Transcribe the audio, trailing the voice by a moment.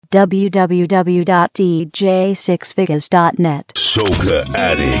www.dj6figures.net. Soca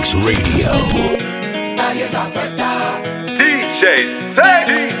Addicts Radio. DJ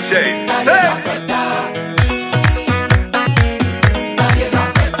Say.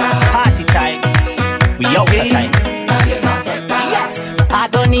 Party time. We out the time. Yes. I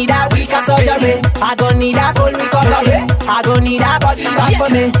don't need a week of surgery. I don't need a full recovery. I don't need a body back for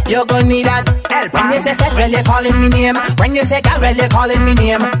me. You're gonna need that. When you say fete, well you calling me name. When you say gal, well you calling me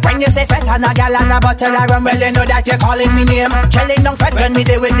name. When you say fete and a gal and a bottle of rum, well you know that you're calling me name. Shelling down fete when me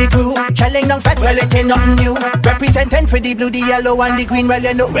there with the crew. Shelling down fete, well it ain't nothing new. Representing for the blue, the yellow and the green. Well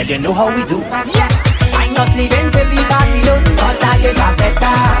you know how we do. Yeah. I'm not leaving till the party done, 'cause I is a fete.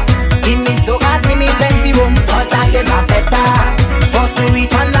 Give me soca, give me plenty room, 'cause I is a fete. First to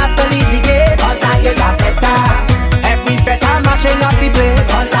reach and last to leave the gate, 'cause I is a fete. Every fete I'm mashing up the place,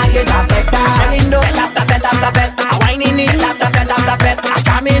 'cause I is a fete. Shelling down after fete, after fete. I whining in after fete, after fete. I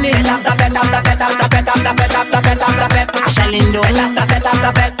coming in after fete, after fete, after fete, after fete, after fete, after fete. I shelling down after fete,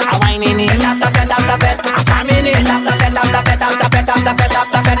 after fete. I whining in after fete, after fete. I coming in after fete, after fete, after fete, after fete,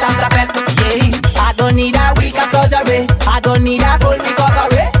 after fete, after fete. Yeah, I don't need a week of surgery. I don't need a full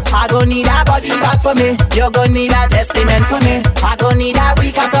recovery. I don't need a body back for me. You're gonna need a testament for me. I don't need a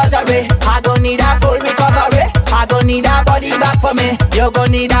week of surgery. I don't need a full recovery. I don't need a body back for me. You're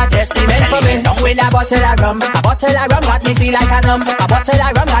gonna need a testament for me. Down with a bottle of rum. A bottle of rum got me feel like a numb. A bottle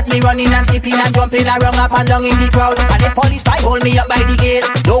of rum got me running and skipping and jumping around up and down in the crowd. And if police try hold me up by the gate,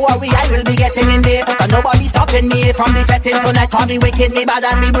 don't worry, I will be getting in there. But nobody stopping me from the fetting tonight. Call me wicked, me bad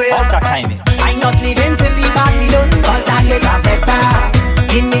and me brave. All the time. I'm not leaving till the party done, 'cause I is a fete.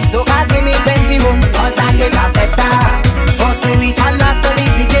 Give me soca, give me plenty room, 'cause I is a fete. First to reach and last to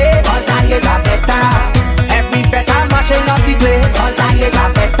leave the gate, 'cause I is a fete. Every fete I'm mashing up the place, 'cause I is a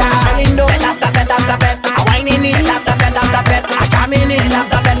fete. Shelling down after fete, after fete. I whining in after fete, after fete. I coming in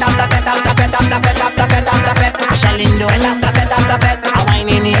after fete, after fete, after fete, after fete, after fete, after fete. I shelling down after fete, after fete. I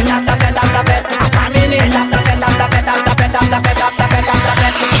whining in after fete, after fete. I coming in after fete, after fete, after fete, after fete, after fete, after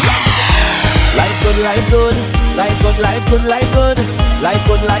fete. Life good, life good. Life good, life good, life good. Life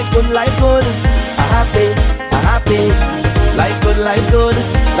good, life good, life good. I'm happy, I'm happy. Life good, life good.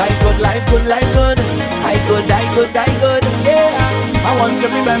 Life good, life good, life good. I good, I good, I good. Yeah, I want you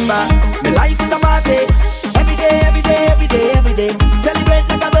to remember, my life is a party. Every day, every day, every day, every day. Celebrate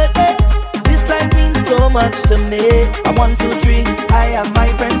like a birthday. This life means so much to me. I 1, 2, 3. I have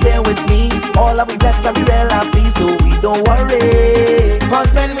my friends here with me. All of we blessed and we real happy, so we don't worry.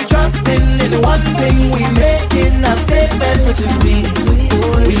 'Cause when we trusting in one thing, we making a statement, which is we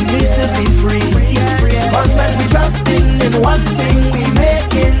need to be free. 'Cause when we trusting in one thing, we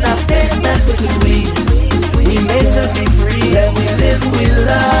making a statement, which is we need to be free. Let we live with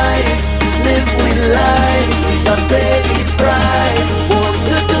life, live with life. We don't pay the price. Want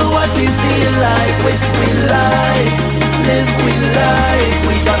to do what we feel like with life, live with life.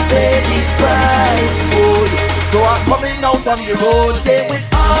 We don't pay the price. So I'm coming out on the road there with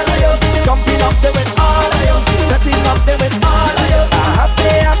all of you, jumping up there with all of you, setting up there with all of you. I'm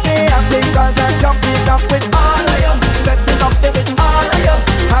happy, happy, happy, 'cause I'm jumping up with all of you, setting up there with all of you,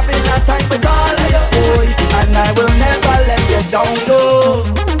 having a time with all of you, boy, and I will never let you down, no.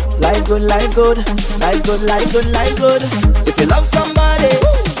 Life good, life good, life good, life good, life good. If you love somebody,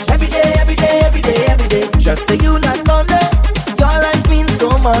 every day, every day, every day, every day, just say you not lonely. Your life means so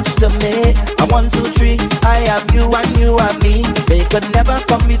much to me. I 1, 2, 3. I have you and you and me. They could never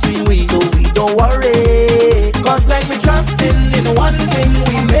come between we, so we don't worry. 'Cause when we trusting in one thing,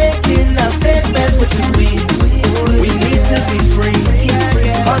 we making a statement, which is we need to be free.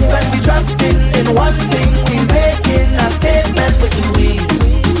 'Cause when we trusting in one thing, we making a statement, which is we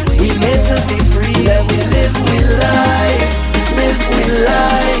need to be free. Let we live with life, live with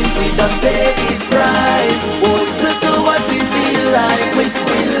life. We don't pay the price. Want to do what we feel like with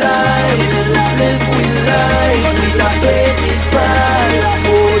life, live with life. We don't pay the price.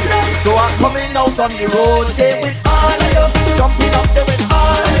 So I'm coming out on the road there with all of you, jumping up there with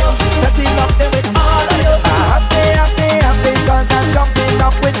all of you, setting up there with all of you. I'm happy, happy, happy, 'cause I'm jumping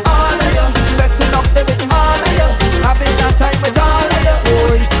up with all of you, setting up there with all of you, having a time with all of you,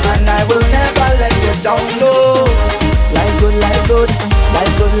 boy, and I will never let you down, no. Life good, life good,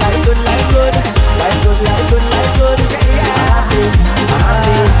 life good, life good, life good, life good, life good, life good. I'm happy, I'm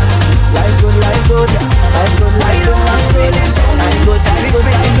happy. Life good, life good, life good, life good, life good. Life good, life good,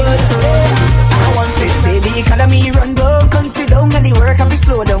 life good. I want this baby economy run down, country down and the work and be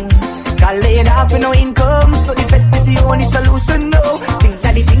slow down. Can't lay it off with no income, so the fete is the only solution, no. Think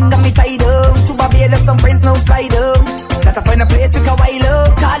that the thing got me tied down, to Barbados some friends now fly down. Gotta find a place we can wild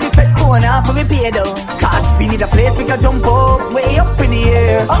up, call the fete corner for me pay down. Cause we need a place we can jump up, way up in the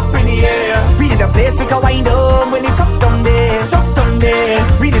air. Up place we can wind up when it's up down there, up down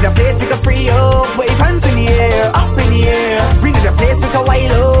there. We need a place we can free up, wave hands in the air, up in the air. We need a place we can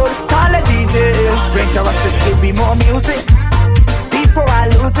wild out, call a DJ. Rent your us to give me more music before I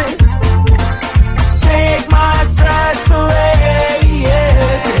lose it. Take my stress away,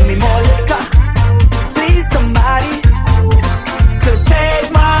 yeah. Give me more liquor, please somebody to take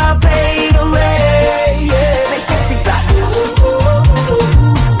my pain away, yeah. Make me speak that.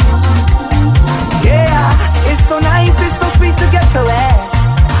 Yeah, it's so nice, it's so sweet to get away.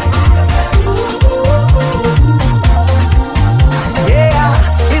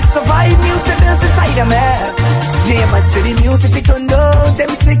 Yeah, it's the vibe music built inside of me. Name my city music, it turned down.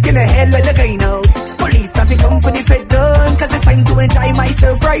 Them sick in the head like the guy now. Police have to come for the fed done, cause it's time to enjoy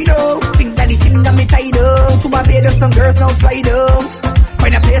myself right now. Think that the thing got me tied up. To my bed, some girls now fly down.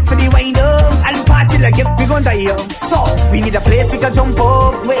 Find a place for the wind up and party like if we gon' die young. So, we need a place we can jump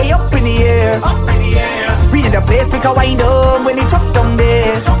up, way up in the air, up in the air. We need a place we can wind up when it's up down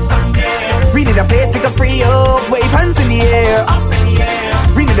there, up down there. We need a place we can free up, wave hands in the air, up in the air.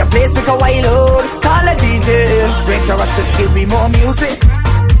 We need a place we can wild out, call a DJ. Rent your us to give me more music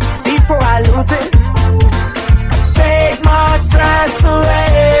before I lose it. Take my stress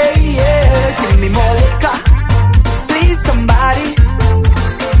away, yeah. Give me more liquor, please somebody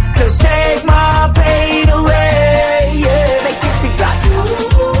to take my pain away, yeah. Make me speak like you.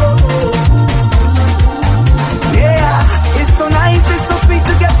 Yeah, it's so nice, it's so sweet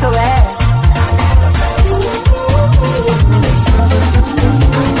to get away.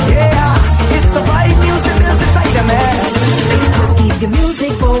 Yeah, it's the vibe music built inside of me. Just keep the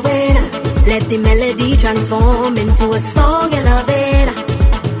music going, let the melody transform into a song you love it.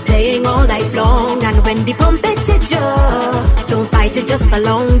 Playing all night long, and when the pump it hits you, don't fight it just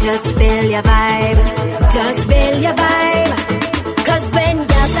alone, just feel your vibe. Just feel your vibe. Cause when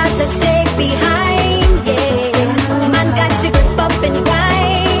you start to shake behind, yeah, man got you grip up and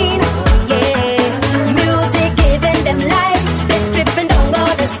grind, yeah. Music giving them life, they stripping down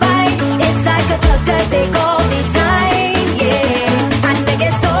all the spine. It's like a drug to take all the time, yeah. And they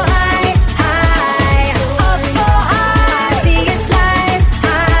get so high, high, up so high, see it's life,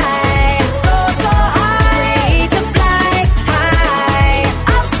 high, so high, to fly, high,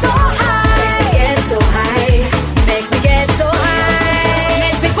 up so high, get so high, make me get so high.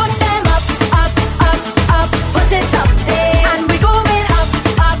 Make me put them up, up, up, up, put it up there, and we going up,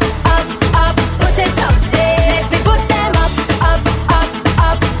 up, up, up, put it up there. Make me put them up, up, up,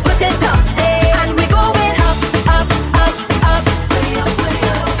 up, put it up there, and we going up, up, up, up.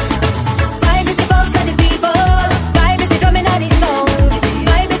 Vibe is the pulse of the people, vibe is the drumming of the songs,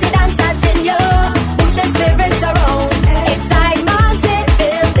 vibe is the dance that's in you, boost the spirits around, excitement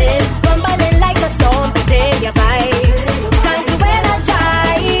building, rumbling like a storm, feel your vibes, time to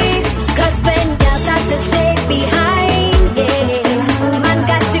energize, cause when you start to shake behind, yeah, man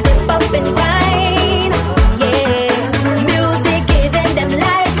got you grip up and grind, yeah, music giving them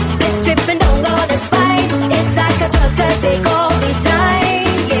life, they stripping down all the spine, it's like a drug to take all the time,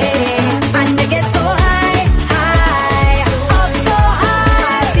 yeah, and they get so high, high, up so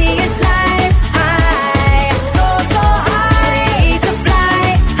high, see it's life, high, so high, to fly,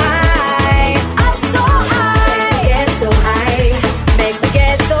 high, up so high, get so high, make me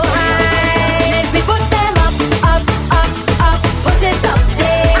get so high, make me put them up, up, up, up, put it up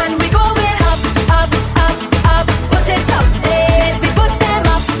there, and we going up, up, up, up, put it up there, make me put them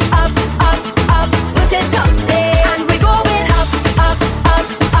up, up, up, up, put it up there, and we going up, up,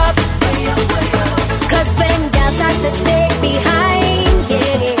 up, up. Cause when girls start to shake behind,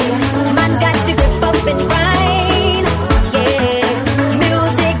 yeah, man got you grip up and grind, yeah,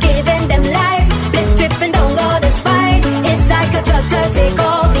 music giving them life, they stripping down all the spine, it's like a drug to take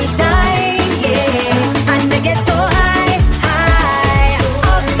all the time, yeah, and they get so high, high,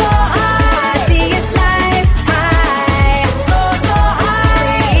 up so high, see it's life, high, so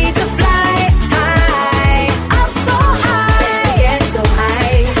high, to fly, high, up so high, get so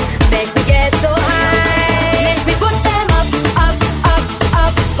high, make me get so high, make me put them up, up, up,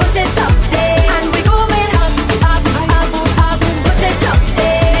 up, put it up there, and we going up, up, up, up, put it up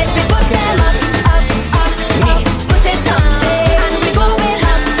there, make me put them up, up, up, up, put it up there, and we going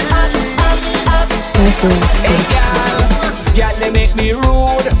up, up, up, up. Girl, they make me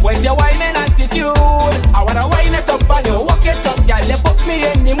rude with your whining attitude. I wanna wind it up and you walk it up. Girl, they put me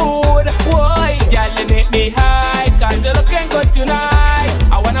in the mood. Why? Girl, they make me high, cause you're looking good tonight.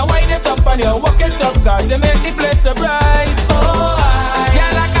 I wanna wind it up and you walk it up, cause you make the place so bright. Oh,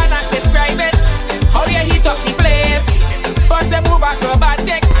 girl, I cannot describe it, how you heat up the place. First they move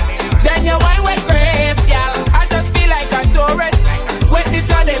acrobatic, then you wine with grace. Girl, I just feel like a tourist with the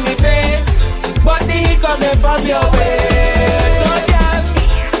sun in my face. but the heat coming from your way. So girl,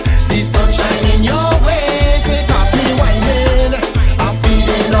 the sunshine in your ways, it got me whining. I'm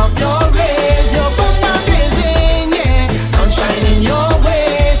feeding off your rays, your bumper blazing, yeah. Sunshine in your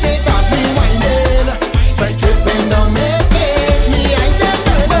ways, it got me whining. Sweat dripping down my face, me eyes them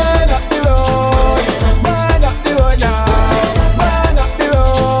burn up the road, burn up the road now, burn up the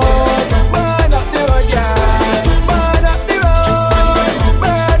road, burn up the road, yeah. Burn up the road,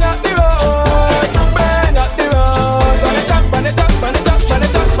 burn up the road, burn up the road. Burn it up, burn it up, burn it up, burn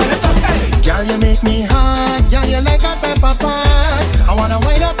it up, burn it up, hey. Girl, you make me hot, girl, you like a pepper pot. I wanna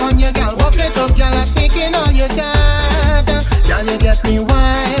wind up on you, girl, walk it up, girl, I'm taking all you got. Girl, you get me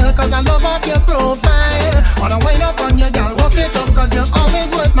wild, cause I love up your profile. Wanna wind up on you, girl, walk it up, cause you're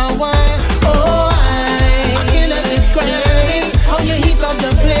always worth my while. Oh, I cannot describe it, how you heat up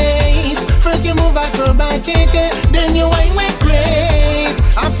the place. First you move acrobatic, then you wine with grace.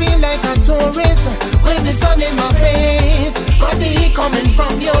 I feel like a tourist, with the sun in my face. Got the heat coming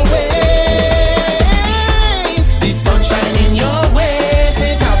from your ways. The sunshine in your ways,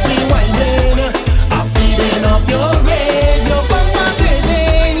 it got me whining. I'm feeding off your rays, your bumper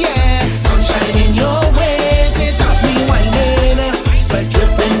blazing, yeah. Sunshine in your ways, it got me whining. Sweat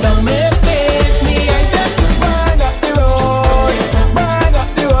dripping down my face, me eyes them burn up the road, burn up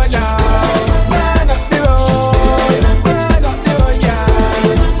the road now, burn up the road, burn up the road, yeah.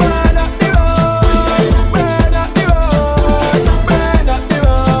 Burn up the road, burn up the road, burn up the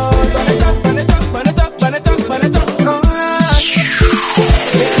road. Burn it up, burn it up, burn it up, burn it up, burn it up.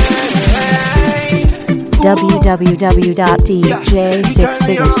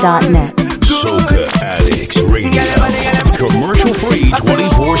 www.dj6figures.net. Soca Addicts Radio. Commercial free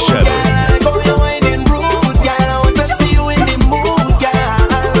 24/7.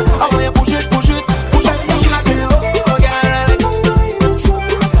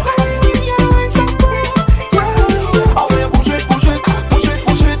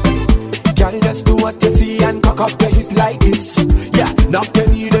 Girl, just do what you see and cock up your hit like this. Yeah, knock your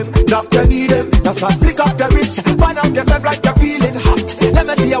knee them, knock your knee them. That's why flick up your wrist, find out yourself like you're feeling hot. Let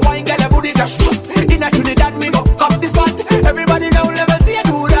me see your wine, girl, your booty just drop. In a Trinidad, we go up the spot. Everybody now, let me see you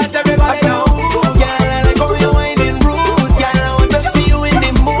do that. Everybody now. Girl, I like how you whining rude, girl. I want to see you in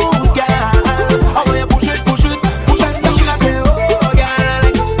the mood, girl. I want you push it, push it, push it, push it. I say, oh, girl, I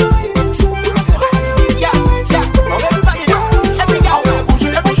like how you whining so. Yeah, yeah. Now everybody now, every girl now, push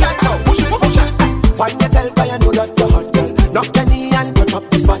it, push it, now, push it, push it. Find yourself, I know that you're hot, girl. Knock your knee and touch up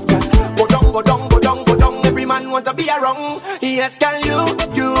this fat, girl. Go down, go down, go down, go down. Every man want to be around. Yes, girl, you,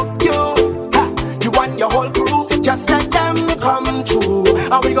 ha, you and your whole crew. Just let them come true.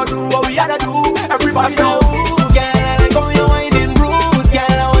 And we gonna do what we gotta do. Everybody know, girl, I like how you whining rude, girl.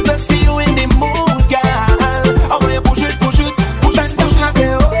 I want to see you in the mood, girl. I want you push it, push it, push it, push it. I say,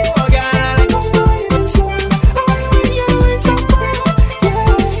 oh, girl, I like how you whining so. I want you whining so more,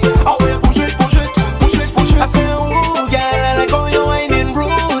 yeah. I want you push it, push it, push it, push it. I say, oh, girl, I like how you whining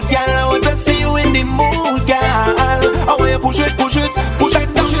rude, girl. I want to see you in the mood, girl. I want you push it, push it, push it,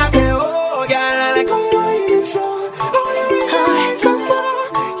 push it. I say, oh, girl, I like how you whining so. I want you whining so more,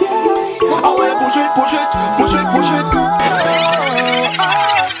 yeah. I want you push it, push it, push it, push it.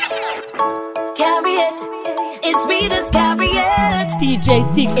 Carry it, it's we just carry it. DJ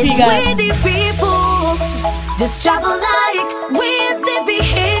Six It's Figures. we the people, just travel like we's the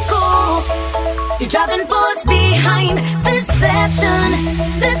vehicle. The driving force behind this session,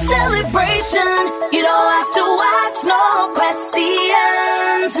 this celebration. You don't have to ask no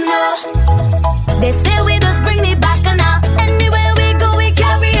questions, no. They say we just bring it back now. Anywhere we go, we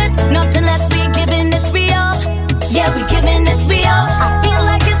carry it. Nothing less, we giving it real. Yeah, we giving it real. I feel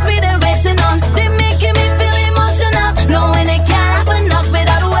like it's we they're waiting on. They making me feel emotional, knowing it can't happen up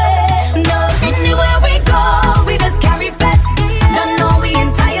without a way. No, anywhere we go, we just carry fat. Don't know we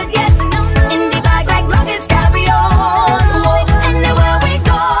ain't tired yet. In the bag like luggage, carry on. Whoa. Anywhere we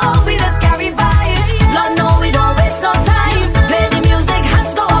go, we just carry vibes. Lord, no, we don't waste no time. Play the music,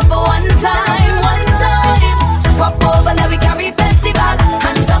 hands go up for one time, one time.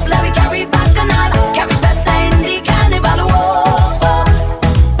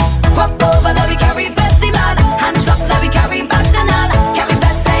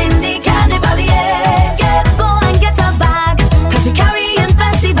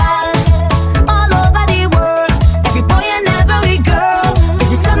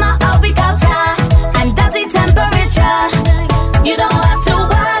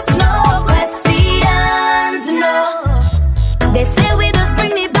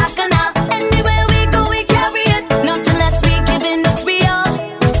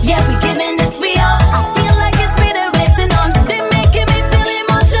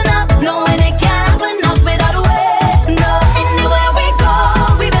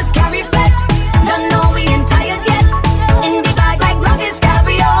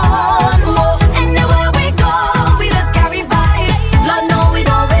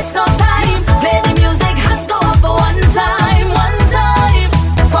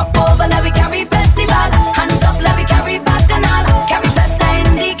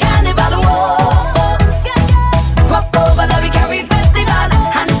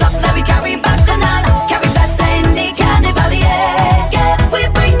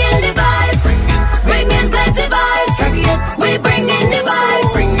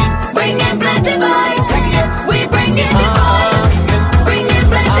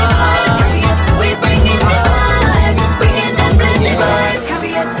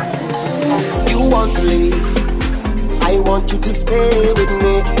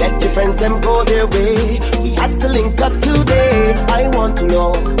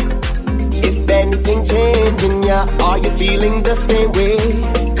 ya? Are you feeling the same way?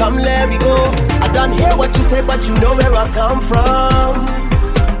 Come let me go. I don't hear what you say, but you know where I come from.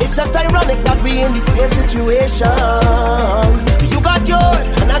 It's just ironic that we in the same situation. You got yours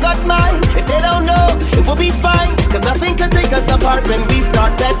and I got mine. If they don't know, it will be fine. Cause nothing can take us apart when we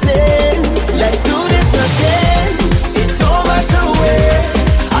start betting. Let's do this again. It don't matter where.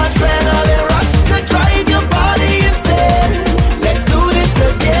 Adrenaline rush to drive your body insane. Let's do this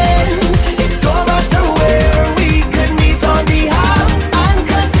again. It don't matter where. We could meet on the high and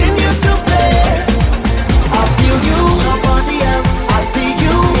continue to play. I feel you, nobody else. I see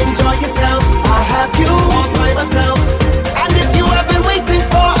you, enjoy yourself. I have you all by myself. And it's you I've been waiting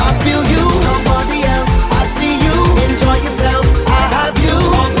for. I feel you, nobody else. I see you, enjoy yourself. I have you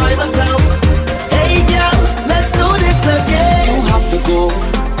all by myself. Hey girl, let's do this again. You have to go.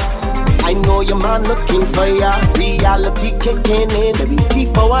 I know your man looking for ya. Reality kicking in. Every key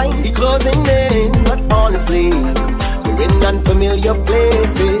for wine be closing in. But honestly, we're in unfamiliar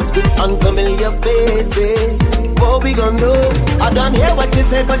places with unfamiliar faces. What we gon' do? I don't hear what you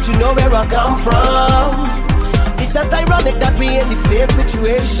say, but you know where I come from. It's just ironic that we in the same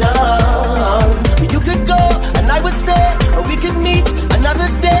situation. You could go and I would stay, or we could meet another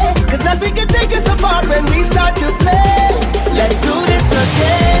day. Cause nothing can take us apart when we start to play. Let's do this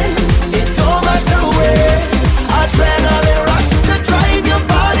again. It don't matter where. Adrenaline rush to drive your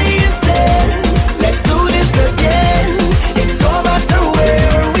body insane. Let's do this again. It don't matter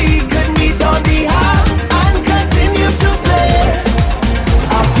where. We could meet on the high and continue to play.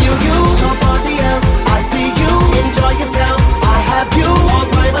 I feel you, nobody else. I see you, enjoy yourself. I have you all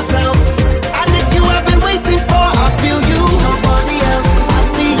by myself. And it's you I've been waiting for. I feel you, nobody else. I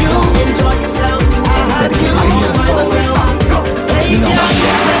see you, enjoy yourself. I have you all by myself. Hey,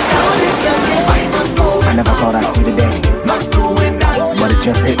 I never thought I'd see the day, but it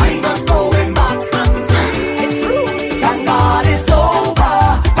just hit me. Thank God it's over.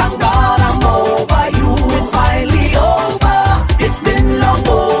 Thank God I'm over you. It's finally over. It's been long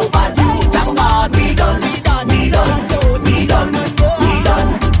overdue. Thank God we done.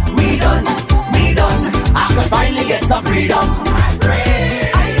 I could finally get some freedom.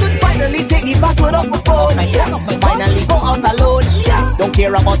 I could finally take the password off my phone. Yes. Finally go out alone. Yes. Don't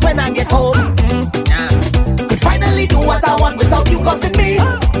care about when I get home. Could finally do what I want without you cussing me. I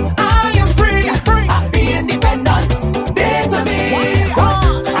am free. Happy independence. Day to me.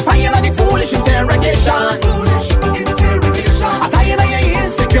 I'm tired of the foolish interrogations. I'm tired of your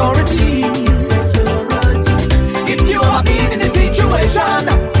insecurities. If you have been in this situation,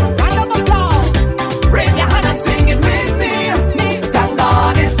 round of applause. Raise your hand and sing it with me. Thank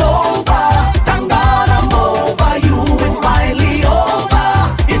God it's over. Thank God I'm over you. It's finally over.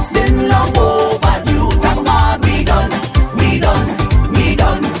 It's been long overdue. Thank God we done.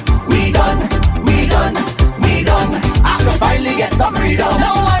 I can finally get some freedom.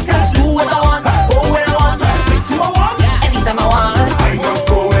 Now I can do what I want, go where I want, with who I want, anytime I want. I'm not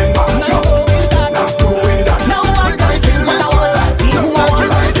going back, not doing that. Now I can do what I want, see who I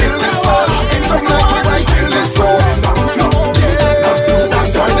want, anytime I want.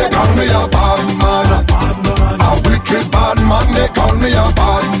 That's why they call me a bad man. A wicked bad man, they call me a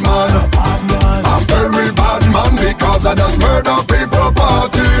bad man. A very bad man because I just murder people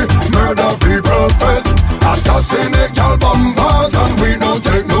party, murder people fete, assassinate y'all bumpers and we don't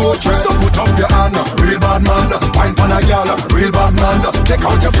take no threat. So put up your hand, real bad man. Wine pan a gal, real bad man. Take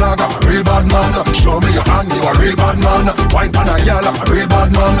out your flag, real bad man. Show me your hand, you a real bad man. Wine pan a gal, real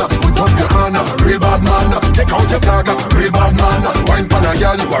bad man. Put up your hand, real bad man. Take out your flag, real bad man. Wine pan a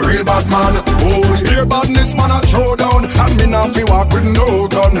gal, you a real bad man. Oh, here badness man a showdown, and me now fi walk with no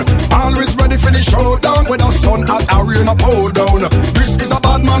gun. Always ready for the showdown, with a sun at a rain a pull down. This is a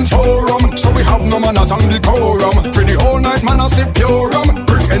bad man forum, so we have no manners on the quorum. For the whole night man a sip pure rum.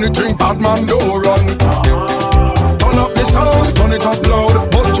 Bring anything bad man do run. Turn up the sound, turn it up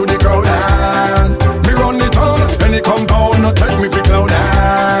loud, bust to the crowd and me run the town. Any compound, no take me for clown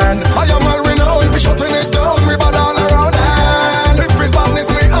and I am a renowned, we shutting it down, we bad all around and if it's badness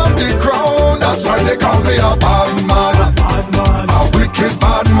me have the crown. That's why they call me a bad man. A wicked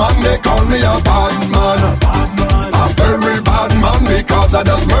bad man, they call me a bad man. A very bad man because I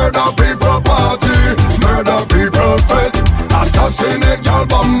just murder people party, murder people fete, assassinate y'all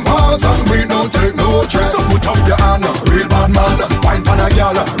bumpers and we don't take no threat. So put up your hand, real bad man. Wine pan a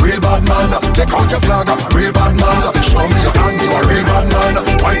gal, real bad man. Take out your flag, real bad man. Show me your hand, you a real bad man.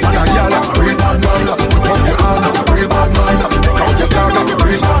 Wine pan a gal, real bad man. Put up your hand, real bad man. Take out your flag,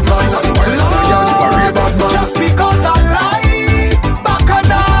 real bad man. Wine pan a gal, you a real bad man. Just because I lie,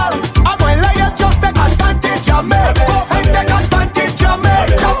 bacchanal, I'm a liar, just take advantage of me. Go and take advantage of me.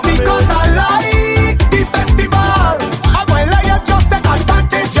 Just because I lie, the festival.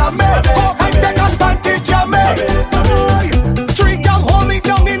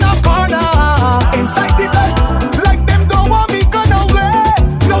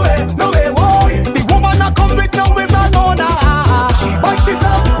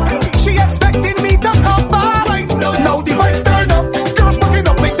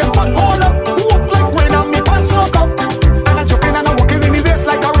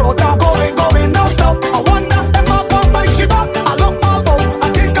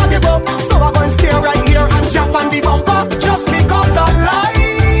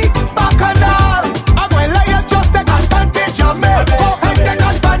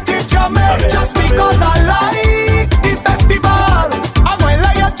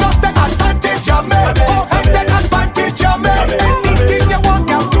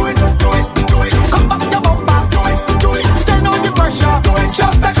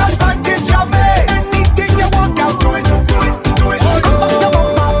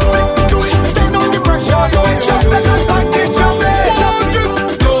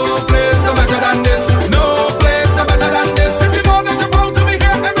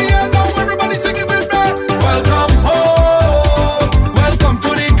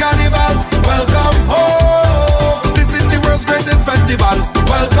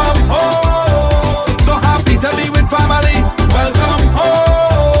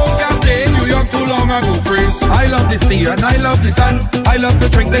 sea and I love the sun. I love to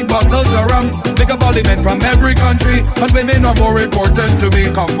drink big bottles of rum. Big up all the men from every country, but women are more important to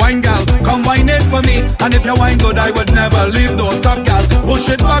me. Come wine, gal, come wine it for me. And if you wine good, I would never leave. Don't stop, gal, push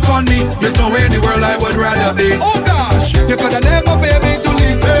it back on me. There's nowhere in the world I would rather be. Oh gosh, you coulda never pay me to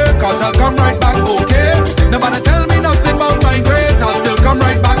leave here, cause I'll come right back, okay? Nobody tell me nothing about my great, I'll still come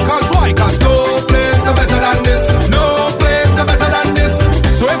right back. Cause why? Cause no place no better than this. No place no better than this.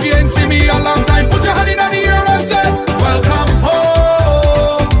 So if you ain't see me a long time, put your hand in the air and say, welcome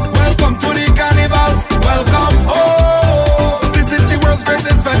home. Welcome to the carnival. Welcome home. This is the world's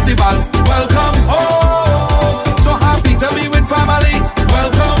greatest festival. Welcome home. So happy to be with family.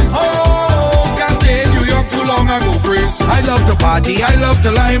 Welcome home. Can't stay in New York too long, I go freeze. I love to party, I love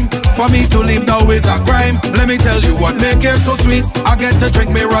to lime. For me to leave now is a crime. Let me tell you what make it so sweet. I get to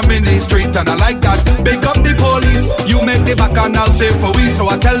drink me rum in the street, and I like that. Big up the police. You make the back and I'll say for we. So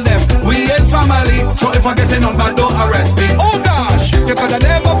I tell them, we is family. So if I get in on bad, don't arrest me. Oh gosh, you coulda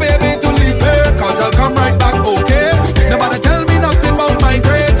never pay me to leave here, cause I'll come right back, okay? Nobody tell me nothing about my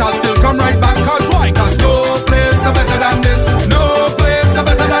great, I'll still come right back. Cause why? Cause no place no better than this. No place no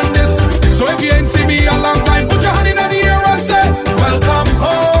better than this. So if you ain't see me a long time, put your hand in the air and say, welcome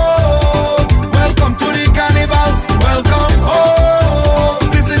home. Welcome to the carnival. Welcome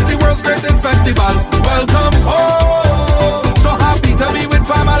home. This is the world's greatest festival. Welcome home. So happy to be with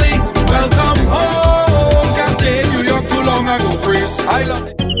family. Welcome home. Can't stay in New York too long, I go freeze. I love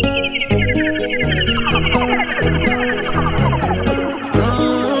it.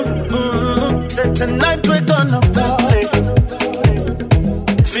 So tonight we're gonna party.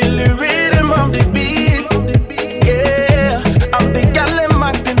 Feel the rhythm of the beat. Yeah, I'm the gal I'm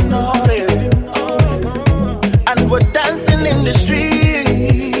acting naughty, and we're dancing in the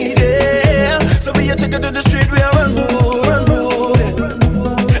street. Yeah, so we take it to the street. We are run road.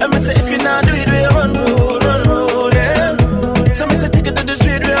 And me say if you not do it, we are run road. Yeah. So me say take it to the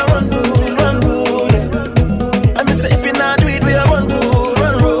street. We are run road. And me say if you not do it, we are run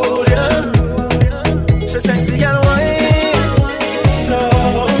road. Yeah. So sexy gal wine, so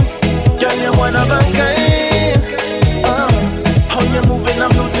girl you one of a kind. How you moving,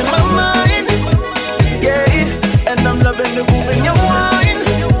 I'm losing my mind. Yeah, and I'm loving the move in your wine.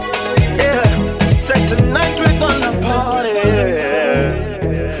 Yeah, so tonight we're gonna party.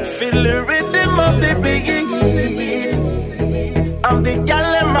 Feel the rhythm of the beat. I'm the gal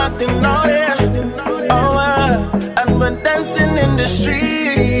I'm acting naughty. Oh, and we're dancing in the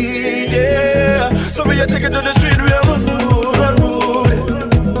street. Yeah, so we take it to the street. We are run road.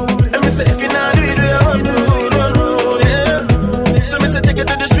 And me say if you not do it, we are run road. Yeah, so me say take it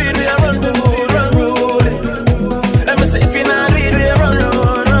to the street. We are run road. And me say if you not do it, we are run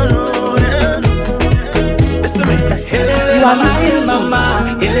road. Yeah. Listen me. You are listening to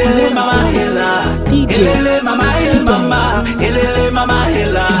DJ Mama.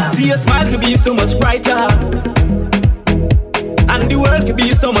 See, your smile could be so much brighter, and the world could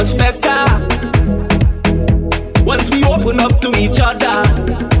be so much better once we open up to each other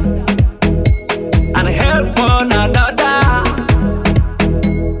and help one another.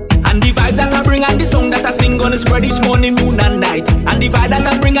 And the vibe that I bring and the song that I sing gonna spread each morning, noon and night. And the vibe that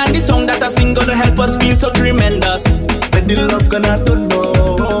I bring and the song that I sing gonna help us feel so tremendous. When the love gonna don't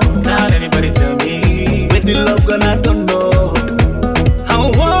know, can't anybody tell me when the love gonna don't know. I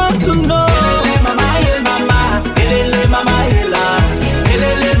want to know. Elele mama, el mama, elele mama, ela,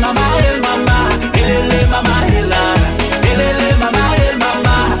 elele mama, el mama, elele mama, ela, elele mama, el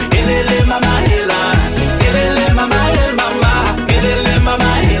mama, elele mama, ela, elele mama, el mama, elele mama,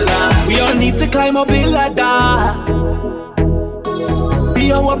 ela. We all need to climb up the ladder,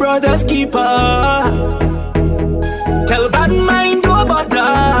 be our brother's keeper. Tell bad mind no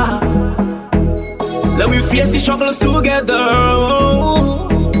bother. Let we face the struggles together.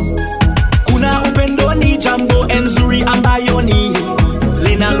 Kuna upendo ni jambo enzuri ambayo ni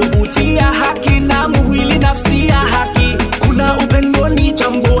linalovutia haki na muhili nafsi ya haki. Kuna upendo ni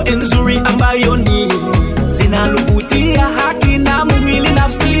jambo enzuri ambayo ni linalovutia haki na muhili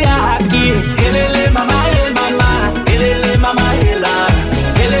nafsi ya haki. Elele mama el mama, elele mama ela,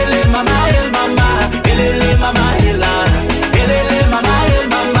 elele mama el mama, elele mama ela, elele mama el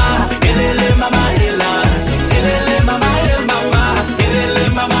mama, elele mama ela, elele mama el mama, elele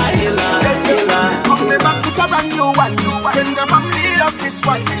mama ela. Come me back with a brand new one. When the family love this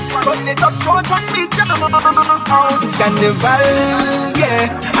one, turn it up, don't turn me down. Carnival,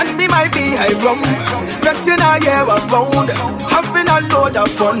 yeah, and me might be high rum. Flexing a year around, having a load of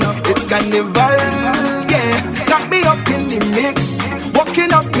fun. It's Carnival, yeah, got me up in the mix,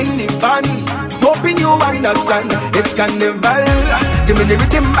 walking up in the van. Hoping you understand, it's Carnival. Give me the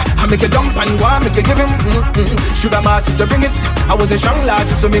rhythm, I'm make you jump and go on, make you give him sugar mass to bring it. I was a strong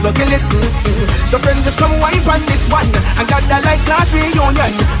last, so me go kill it. So friends, just come wipe on this one. I got that like class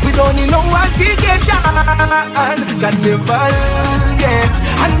reunion. We don't need no altercation. Carnival, yeah.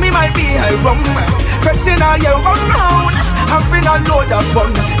 And me might be high rum, fetting all year round, having a load of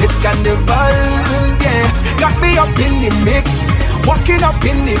fun. It's Carnival, yeah. Got me up in the mix, walking up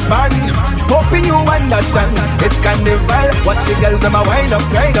in the van, hoping you understand. It's Carnival. Watch the girls, them a wind up,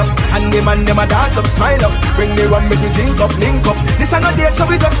 grind up, and the man, them a dance up, smile up. Bring the rum, make we drink up, link up. This a no date, so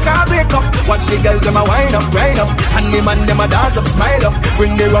we just can't break up. Watch the girls, them a wind up, grind up, and the man, them a dance up, smile up.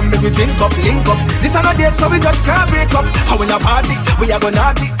 Bring the rum, make we drink up, link up. This a no date, so we just can't break up. How we a party, we a go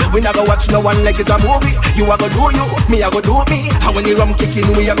naughty. We not go watch no one like it's a movie. You a go do you, me a go do me. How when the rum kicking,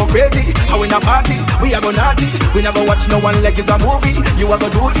 we a go crazy. How in a party, we a go naughty. We not go watch no one like it's a movie. You a go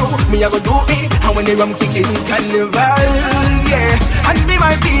do you, me a go do me. How when the rum kicking, Carnival, yeah. And me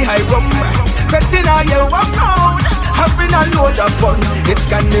might be high rum, fetting all year round, having a load of fun. It's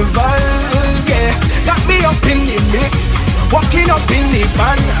Carnival, yeah. Got me up in the mix, walking up in the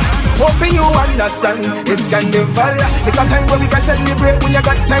van, hoping you understand. It's Carnival. It's a time where we can celebrate. When you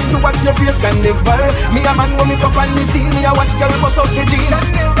got time to watch your face, Carnival. Me a man when me up on the scene, me a watch girl bust out the jeans.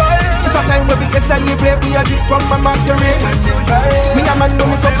 Carnival. It's a time where we can celebrate. Me a drip from my masquerade. Carnival. Me a man when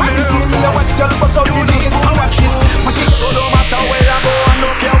me up on the scene, me a watch girl bust out the jeans. I watch this. So no matter where I go, I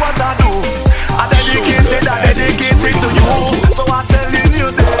don't care what I do. I dedicated to you. So I'm telling you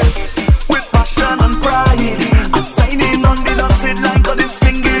this with passion and pride. I sign in on the dotted line, 'cause this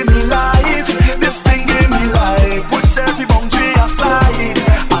thing gave me life. This thing gave me life. Push every boundary aside,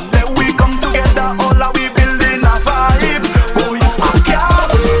 and then we come together. All are we building a vibe. Oh, I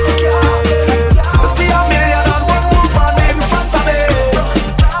can't wait to see a million and one woman in front of me.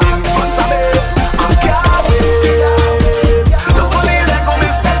 In front of me, I can't wait. The funny leg on me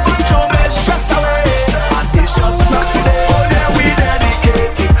self control me stress away. And it's just not today. Oh yeah, we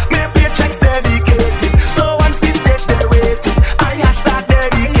dedicated. Me paychecks dedicated. So once the stage they waiting, I hashtag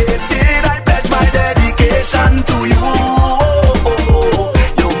dedicated. I pledge my dedication to you.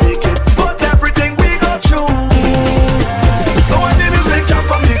 You make it, but everything we go through. So when the music jump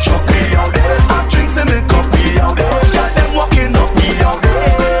from the truck, we out there. I'm drinks in the cup, we out there. Got them walking up, we out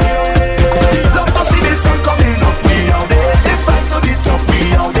there. Love to see the sun coming up, we out there. This vibes so the top, we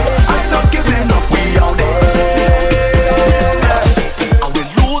out there. I'm not giving up, we out there. I will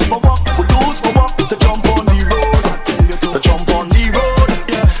lose my walk, to jump on the road. To jump on the road,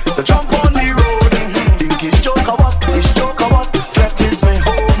 to jump on the road. Think it's Joker what, Fete is my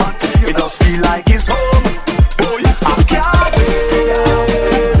home. It does feel like it's home. Boy, I can't wait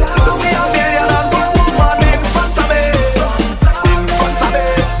to see a million and one woman in front of me. In front of me,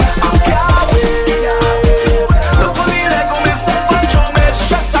 I can't wait. The funny leg on me self control me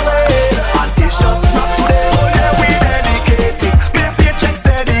stress away. And it's just not today. Oh yeah, we dedicated. Me paychecks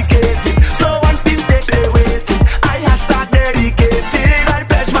dedicated. So once the stage they waiting, I hashtag dedicated. I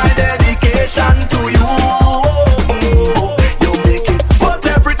pledge my dedication to you. You make it, but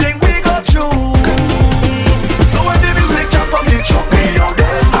everything we go through. So when the music jump from the truck, we out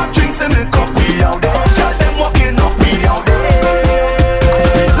there. Have drinks in the cup, we out there. Got them walking up, we out there.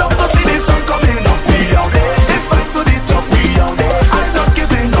 Love to see the sun coming up, we out there. This vibes to the top, we out there. I'm not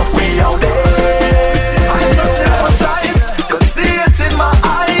giving up, we out there. I'm just sympathized, 'cause see it in my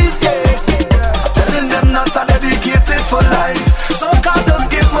eyes, yeah. Telling them not to dedicated for life. So God does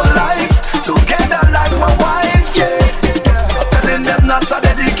give my life together like my wife, yeah. Telling them not to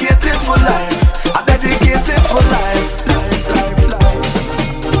dedicated for life. I dedicated for life.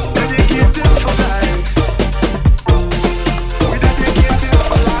 Dedicated for life. We dedicated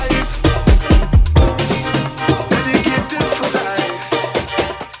for life. Dedicated for life.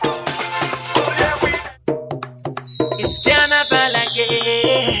 Oh yeah, we. It's Carnival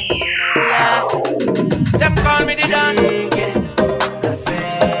again. Yeah. Them call me the Don.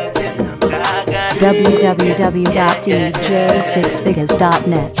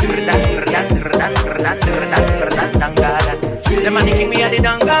 www.dj6figures.net. Them a nicking me at the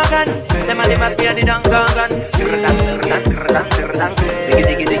Dungagan. Them a must be at the Dungagan. Diggy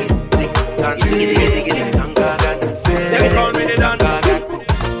diggy diggy diggy diggy diggy diggy Dungagan. Them call me the Dungagan.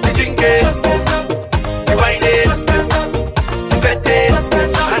 The Jinky, the Wine, the Fete,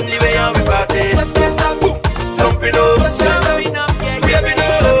 and the way how we party. Jumping up, waving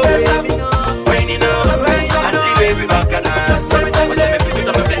up, winding up, and the way we back and dance. Watch me flip it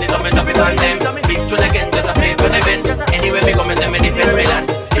up, me blend it up, me tap it on them. Big tune again, just a play for an event. Anyway, me come and send me different land.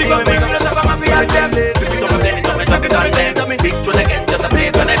 Big up, just a come and feel them. Flip it up, me blend it up, me tap it on them. Big tune again, just a play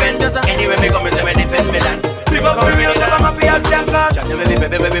for an event. Anyway, me come and send me different.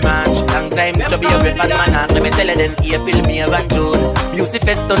 February, March. Long time to be a great bad man. Let me tell you then, April, May, and June. Music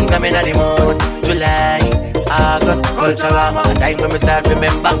fest done coming at the moon. July, August, Culturama. A time when we start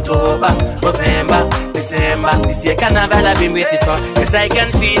remember October, November, December. This year Carnival I've been waiting for. Cause I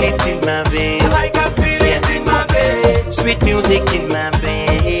can feel it in my veins. I can feel it in my veins. Sweet music in my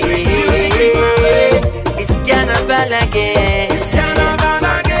veins. It's Carnival again. It's Carnival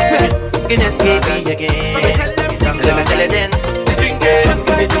again. Inescapable again. So let me tell you then. The drink it,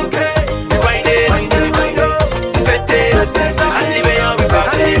 the wine it, the fete, and the way how we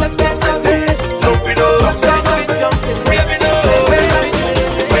party. Jumping up, raving up,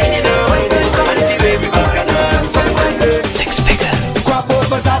 winding up, and the way we back. 6 figures. Crop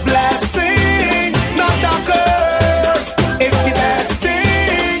overs a blessing, not a curse. It's the best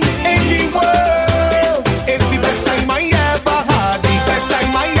thing in the world. It's the best time I ever had. The best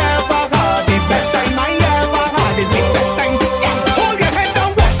time I ever had. The best time I ever had. It's the best time. Yeah. Hold your head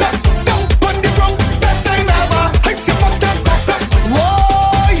down, walk up, down on the ground. Best time ever. I see what them cock up.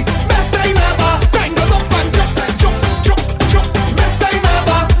 Whoa, best time ever. Tangle up and jump, jump, jump, jump. Best time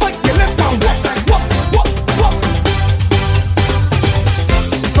ever. Bite your lip and walk, walk, walk, walk.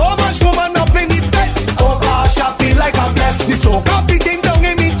 So much woman up in the fed. Oh gosh, I feel like I'm blessed. The Sokah beating down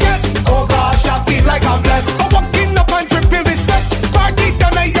in me chest. Oh gosh, I feel like I'm blessed. I'm walking up and dripping with sweat. Party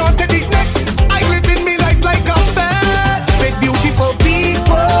done, I on to the next. I living me life like a fat. With beautiful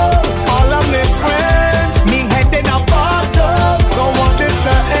people, all of my friends. Me head in a bottle. Don't want this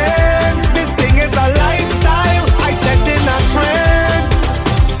to end. This thing is a lifestyle. I set in a trend.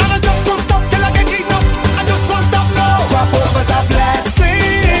 And I just won't stop till I get enough. I just won't stop now. Crop overs a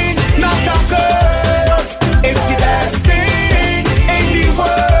blessing, not a curse. It's the best thing in the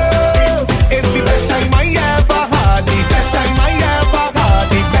world. It's the best time I ever had. The best time I ever had.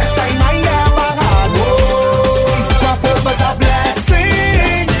 The best time I ever had. Whoa. Crop overs a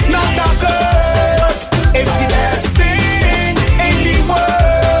blessing, not a curse. It's the best thing in the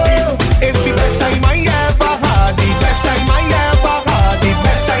world. It's the best time I ever had. The best time I ever had. The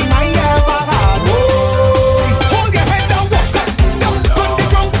best time I ever had. Whoa. Hold your head down, walk up, down on the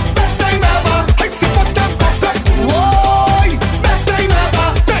ground. Best time ever. I see what them cock up. Whoa, best time ever.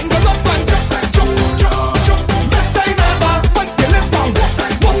 Tangle up and jump, jump, jump, jump. Best time ever. Bite your lip and walk,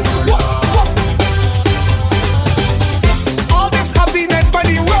 walk, walk, walk. All this happiness by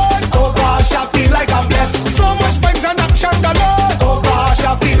the road. Oh gosh, I feel like I'm blessed. So much vibes and action galore. Oh gosh,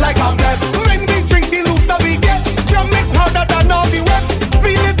 I feel like I'm blessed. When we drink, the looser we get. Jamming harder than all the rest.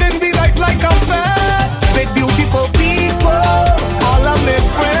 We living the life like a fat. With beautiful people, all of my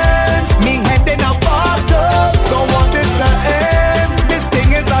friends. Me head in a bottle. Don't want this to end. This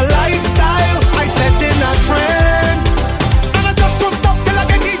thing is a lifestyle. I set in a trend. And I just won't stop till I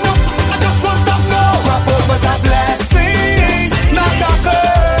get enough. I just won't stop now. Crop overs a blessing, not a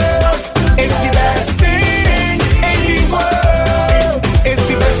curse. It's the best thing in the world. It's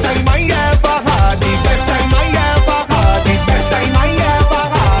the best time I ever had. The best time I ever had. The best time I ever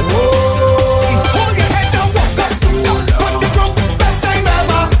had. Whoa. Hold your head down, walk up, down on the ground. Best time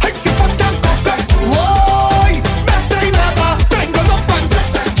ever. I see what them cock up. Whoa, best time ever. Tangle up and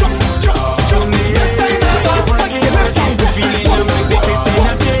jump, jump, jump, jump. Best time ever. Bite your lip and walk, walk, walk,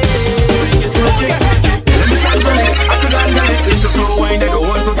 walk. It's a slow wine that go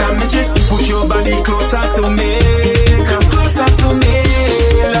on to damage it. Put your body closer to me. Come closer to me.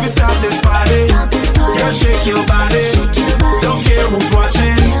 Let me start this party. Yeah, shake your body. Don't care who's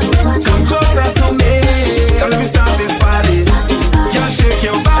watching. Come closer to me. Let me start this party. Yeah, shake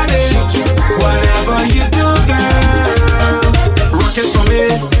your body. Whatever you do, girl. Rock it for me.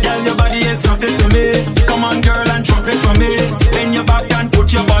 Girl, your body is something to me. Come on, girl, and drop it for me. Bend your back and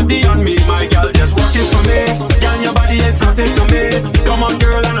put your body on me. My girl, just rock it for me. Girl, your body is something to me. Come on,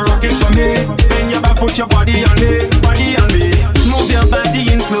 girl, and rock it for me. Bend your back, put your body on me. Body on me. Move your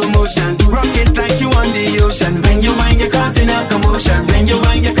body in slow motion. Rock it like you on the ocean. When you whine, you're causing a commotion. When you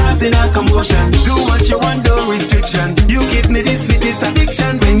whine, you're causing a commotion. Do what you want, no restriction. You give me the sweetest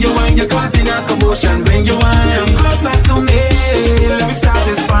addiction. When you whine, you're causing a commotion. When you whine, come closer to me. Let me start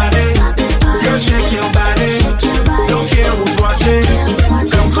this party. You shake your body. Don't care who's watching.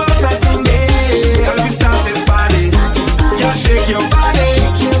 Come closer to me. Let me start this party. You shake your body.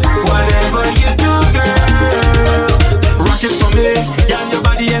 Whatever you do, girl. Rock it for me. Girl, your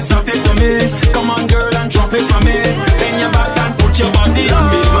body is something to me. Come on, girl, and drop it for me. Bend your back and put your body on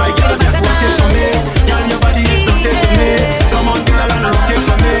me. My girl, just rock it for me. Girl, your body is something to me. Come on, girl, and rock it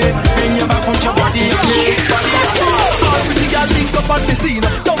for me. Bend your back, put your body on me. All pretty girl link up on the scene.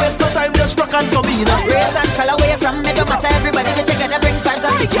 Don't waste no time, just rock and come in. Race and color where from me, don't matter. Everybody they together bring vibes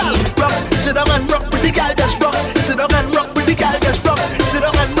on the scene. Rock, sit down and rock, pretty girl, just rock. Sit down and rock, pretty girl, just rock. Sit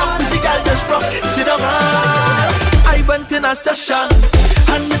a session.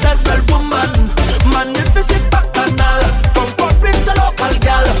 And with that girl woman, man, if you sit back and all, from corporate to local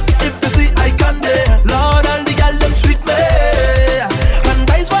gal, if you see I can there, Lord, all the gal them sweet me. And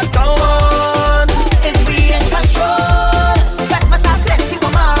that is what I want. Is we in control? Fat must have plenty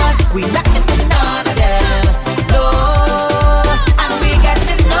woman. We not missing none of them. No, and we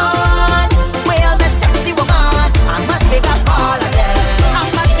getting none. We all the sexy woman. I must pick up all of them. I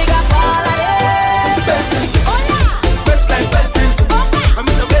must pick up all of them. Peltin, Waistline Peltin, I'm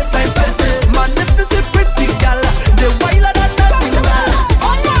in the Waistline Peltin. Man, if you see pretty gal, they wilder than nothing gal.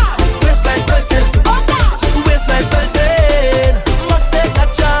 Waistline Peltin, Waistline Peltin, must take a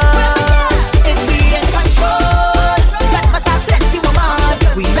chance. Is we in control? Fat must have plenty woman.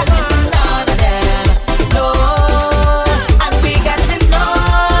 We not missing none of them. No, and we getting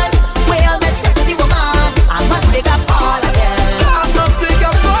none. We all the sexy woman. I must pick up all of them. I must pick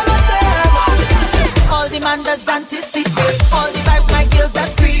up all of them. All the man does anticipate. All the vibes my girls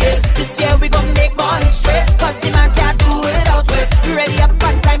just create. This year we gon' make more history. Cause the man can't do without it. We ready up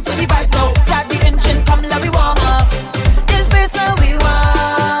on time for the vibes now. Start the engine, come let me warm up. This place where we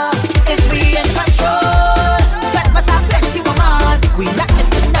want. Is we in control? Fat must have plenty woman. We not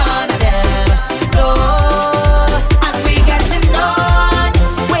missing none of them. No, and we getting none.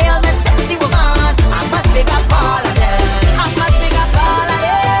 We all the sexy woman. I must pick up all of them. I must pick up all of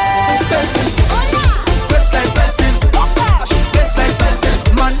them. Waistline Peltin, Waistline Peltin.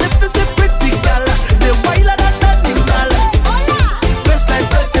 Man, if you see pretty gal, they wilder than nothing gal. Waistline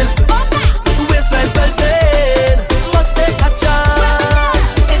Peltin, Waistline Peltin, must take a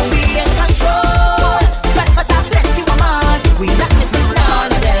chance. Is we in control? Fat must have plenty woman. We not missing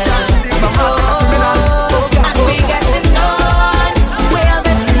none of them. No, and we getting none. We all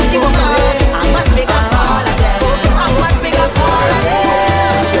the sexy woman. I must pick up all of them. I must pick up all of them.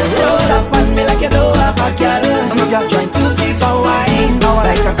 Roll up on me like you don't have a girl. Join 2T for wine,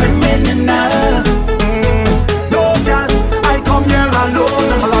 like a criminal. No girl, I come here alone.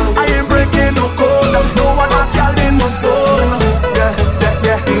 I ain't breaking no code. No other girl in my soul. Yeah.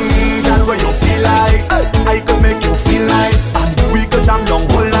 Girl, where you feel like I could make you feel nice, and we could jam down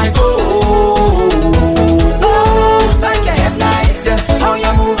whole night. Oh, like your head nice. How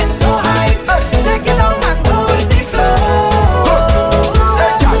you moving so high? Take it down and go with the flow.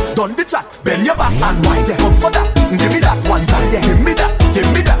 Hey, girl, done the chat. Bend your back and wind. Yeah, come for that. Give me that one time. Yeah, give me that. Girl,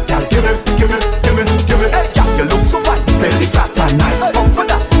 give me. Hey, girl, you look so fine. Belly fat and nice. Come for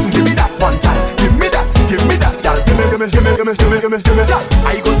that. Give me that one time. Give me that. Girl, give me. Girl,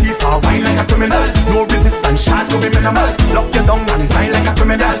 I go too far, wine like a criminal. No resistance, charge to be minimal. Lock you down and grind like a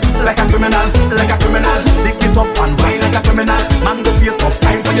criminal. Stick it up and wine like a criminal. Man, go face tough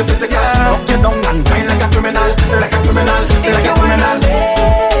time for your physical. Lock you down and grind like a criminal.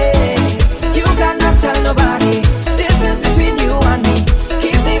 You cannot tell nobody. This is between you and me.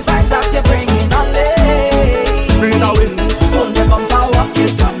 Keep the vibes that you're bringing on me. Bring it away. Hold the bumper, walk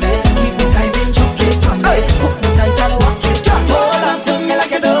it on me. Keep the timing, choke it on me. Hook me tight and walk it on me. Hold on to me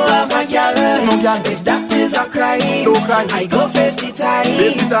like you don't have a girl. No girl. If that is a crime, Don't cry. I go face the time.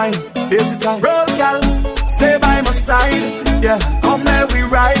 Face the time. Roll, girl, stay by my side. Yeah, come there we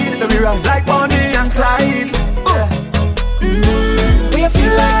ride like Bonnie and Clyde. We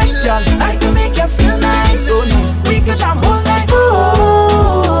feel like, Girl, I can make you feel nice. so nice. We could jam all night.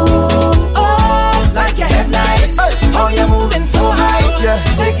 Oh, like your head nice. How you moving so high? Yeah.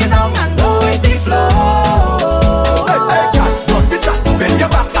 Take it down and go with the flow. Hey, girl, run the track, bend your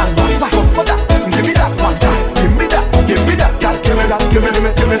back and wind. Come for that, give me that one time. Give me that, girl, give me that.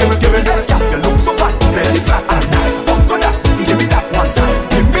 Girl, you look so fine, belly fat and nice. Come for that, give me that one time.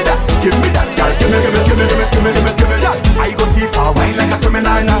 Give me that, girl, give me. Girl, I go too far, wine like a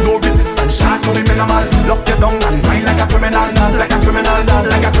criminal. No resistance, charge to be minimal. Lock you down and wine like a criminal.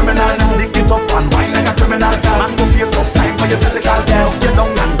 Stick it up and wine like a criminal. Man, go face tough time for your physical. Lock you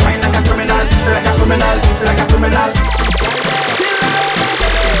down and wine like a criminal.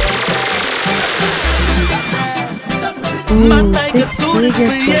 Man, I could do this for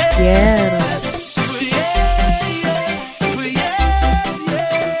you.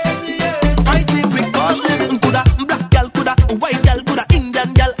 I think we call it coulda black gal, coulda white gal, coulda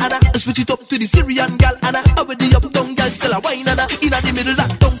Indian gal, and I switch it up to the Syrian gal, and I with the uptown gal sell a wine, and inna the middle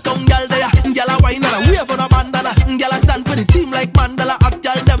that downtown gal there, gal a wine, and wave on a bandana, gal a stand for the team like Mandela, hot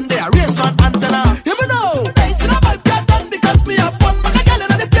gal them there, raise man antenna. Hear me now, ice in a vibe got done because me have one bag of gal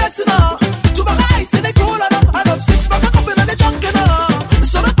inna the place, you know. Two bag of ice in the cooler, and up 6 bag of cup inna the junk, you know.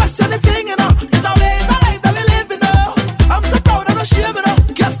 So the passion the thing, you know, is a way, it's a life that we live, you know. I'm so proud and no shame, you know.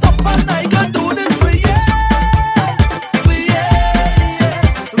 Can't stop and I can do this for you. For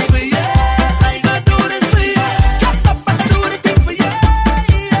years, I can do this for you. Can't stop and I do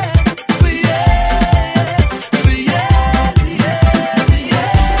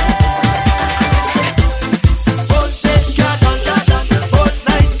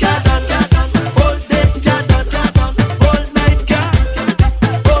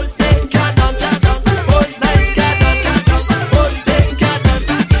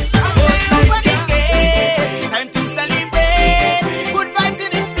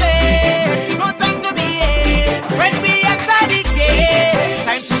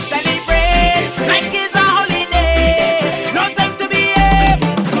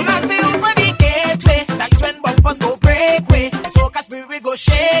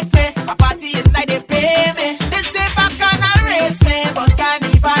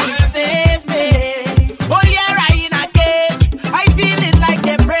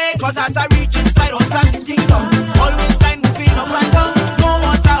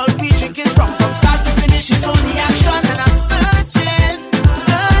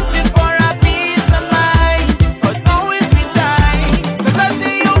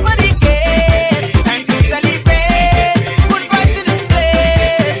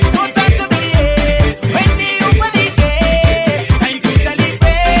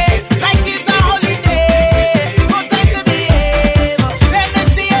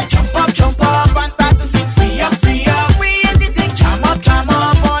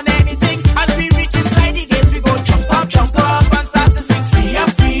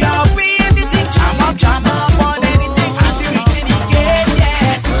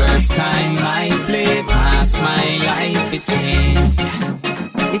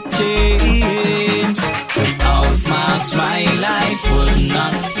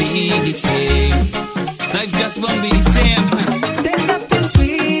the same. Life just won't be the same. There's nothing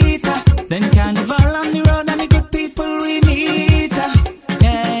sweeter than Carnival on the road and the good people we meet.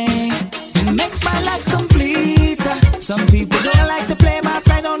 Yeah, it makes my life complete. Some people don't like to play bass,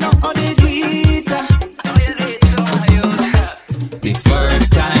 I don't know how they do it. The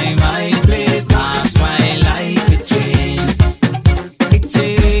first time I played bass, my life it changed. It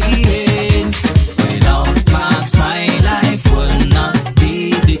changed. Without bass, my life would not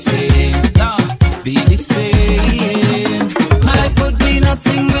be the same. No, be the same. My life would be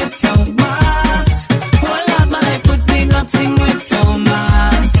nothing without bass. Oh Lord, my life would be nothing without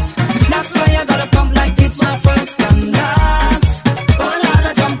bass. That's why I gotta pump like it's my first and last. Oh Lord,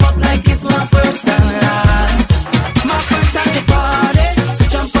 I jump up like it's my first and last. My first time to party,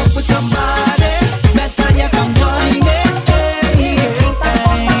 jump up with somebody. Better you come join me.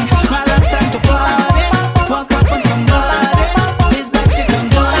 My last time to party, walk up on somebody. It's best you come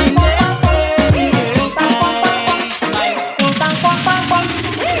join me.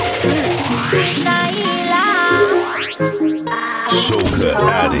 Soca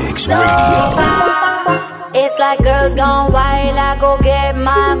Addicts Radio. It's like girls gone wild, I go get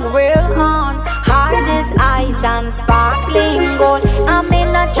my grill on. Hard as ice and sparkling gold. I'm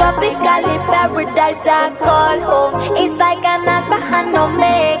in a tropical paradise I call home. It's like an alpha and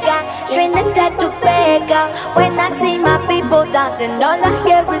omega, Trinidad to Vega. When I see my people dancing, all I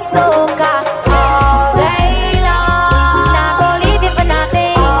hear is soca. All day long, not gonna leave you for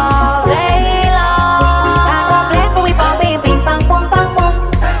nothing. All day long, I'm gonna play for we bumping. Ping pong pong pong pong,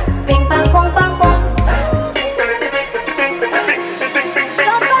 ping pong pong pong pong.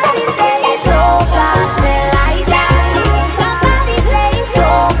 Somebody say soca till I die. Somebody say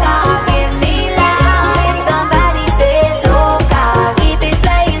soca, give me life. Somebody say soca, keep it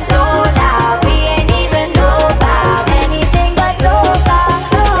playing so loud. We ain't even know about anything but soca,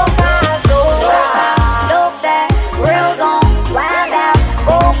 soca, soca. Look that grills on, wild out,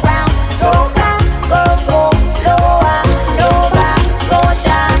 go round. Soca, girls go lower, lower.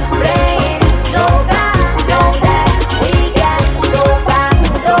 Scotia playing soca. Know that we got soca,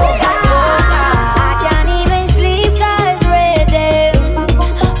 soca. I can't even sleep 'cause rhythm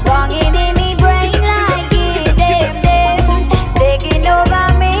banging in me brain like it them taking over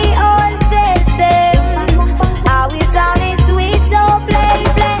me whole system. How we sounding sweet, so play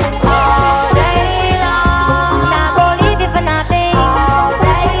all day long. Not gonna leave you for nothing. All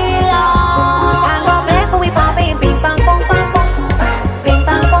day long, I'm gonna play for we pumping. Ping pong pong pong pong, ping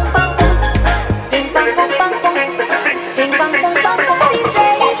pong pong pong pong, ping pong pong pong pong, ping pong pong. Somebody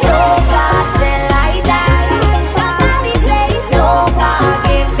say soca till I die. Somebody say soca,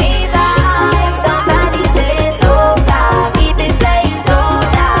 give me life. Somebody say soca, keep it playing so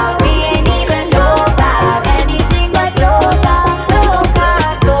loud. We ain't even know about anything but soca, soca,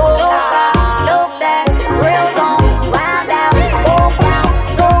 soca. Look that grills on, wild out, go round.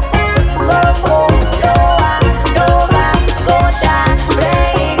 Soca, girls go lower, lower. Scotia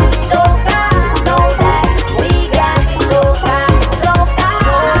playing soca. Know that we got soca, soca.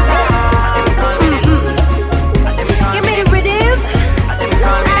 Give me the rhythm.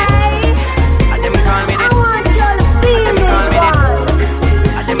 I want y'all to feel this one.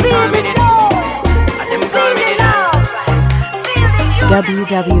 Feel the soul. Feel the love. Feel the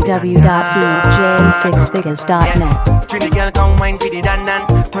www.dj6figures.net. Trini girl come wine for the dan dan.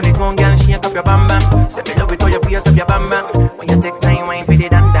 Turn it on girl, shake up your bam bam. Say me love it how you brace up your bam bam. When you take time wine for the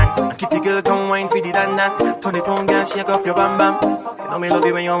dan dan. Kitty girl come wine for the dan dan. Turn it on girl, shake up your bam bam. You know me love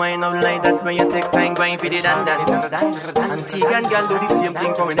it when you wine up like that. When you take time wine for the dan dan. Antigua girl do the same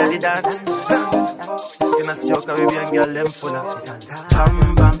thing coming at the dance. In a Socavivor girl them full of bam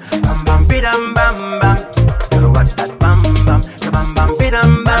bam bam bam bidam bam bam. Girl watch that bam bam, your bam bam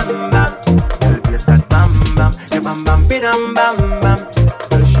bidam bam bam. Girl brace that bam bam, your bam bam bidam bam bam.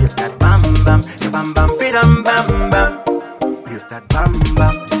 Girl shake that bam bam, your bam bam bidam bam bam. Brace that bam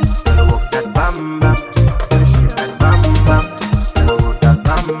bam, girl walk that bam bam. Girl shake that bam bam, girl walk that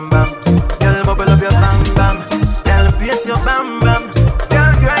bam bam. Girl bubble up your bam bam, girl brace your bam bam.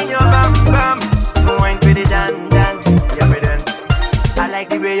 Girl grind your bam bam, wine for the dan dan. Yeah, me then. I like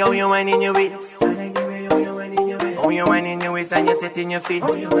the way how you wine in your waist. I like the way how you wine in your waist. How you wine in your waist and you set in your feet.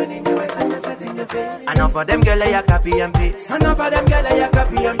 How you wine in your waist and you set in your feet. Enough of them girl you copy and paste. Enough of them girl you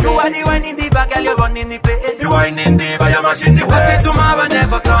copy and paste. You are the one in the back, girl you run in the place. You wine in the back, you mash in the place. Tomorrow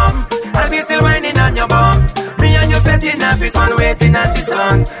never come, I'll be still whining on your bum. Me and you fetting happy fun, waiting at the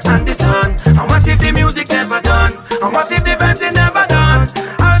sun, and the sun. And what if the music never done? And what if the vibes they never done?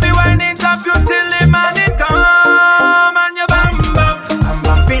 I'll be whining top you till the morning come. And you bam bam, bam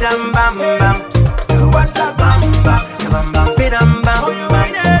bam, bidam bam bam. You watch that bam bam, you bam bam, bidam bam bam.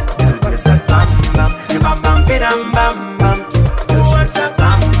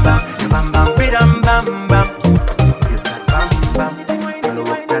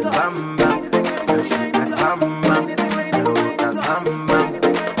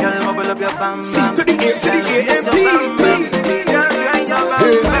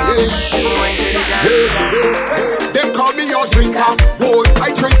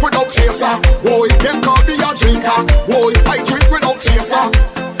 chaser. Boy, them call me a drinker. Boy, I drink without chaser.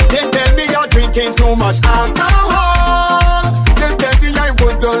 They tell me you're drinking too much alcohol. They tell me I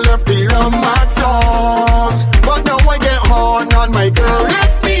would've left the rum at all. But now I get hard and my girl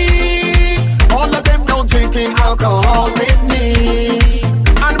left me. All of them now drinking alcohol with me.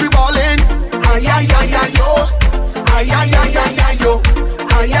 And we ballin', ay ay ay ay yo, ay ay ay ay ay yo,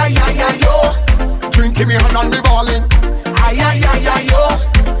 ay ay ay ay yo. Drinking me hand and we ballin', ay ay ay ay yo,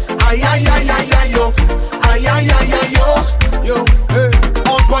 ay ay ay ay ay yo, ay ay ay ay yo, yo. Hey.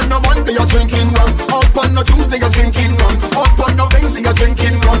 Up on the Monday you're drinking rum, up on the Tuesday you're drinking rum, up on the Wednesday you're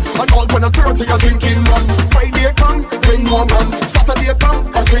drinking rum, and all on the Thursday you're drinking rum. Friday come, bring more rum. Saturday come,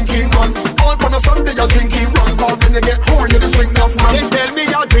 you're drinking rum. All on the Sunday you're drinking rum. Cause when you get home you just drink enough rum. They tell me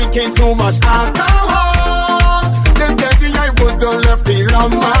you're drinking too much alcohol. They tell me I would've left the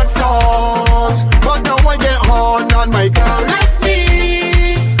rum at all. But now I get hard and my girl left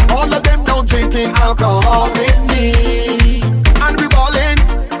me. All of them now drinking alcohol with me. And we ballin',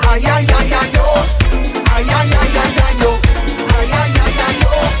 ay ay ay ay yo, ay ay ay ay ay yo, ay ay ay ay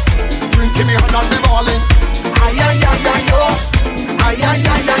yo. Drinking me hand and we ballin', ay ay ay ay yo, ay ay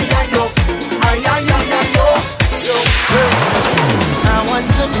ay ay ay yo, ay ay ay ay yo. I want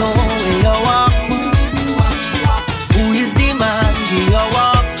to know where you walk. Who is the man you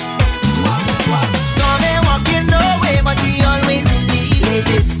walk? Don't they walking no way, but he always in the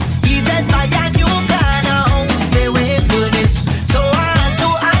latest. He just buy a new car now.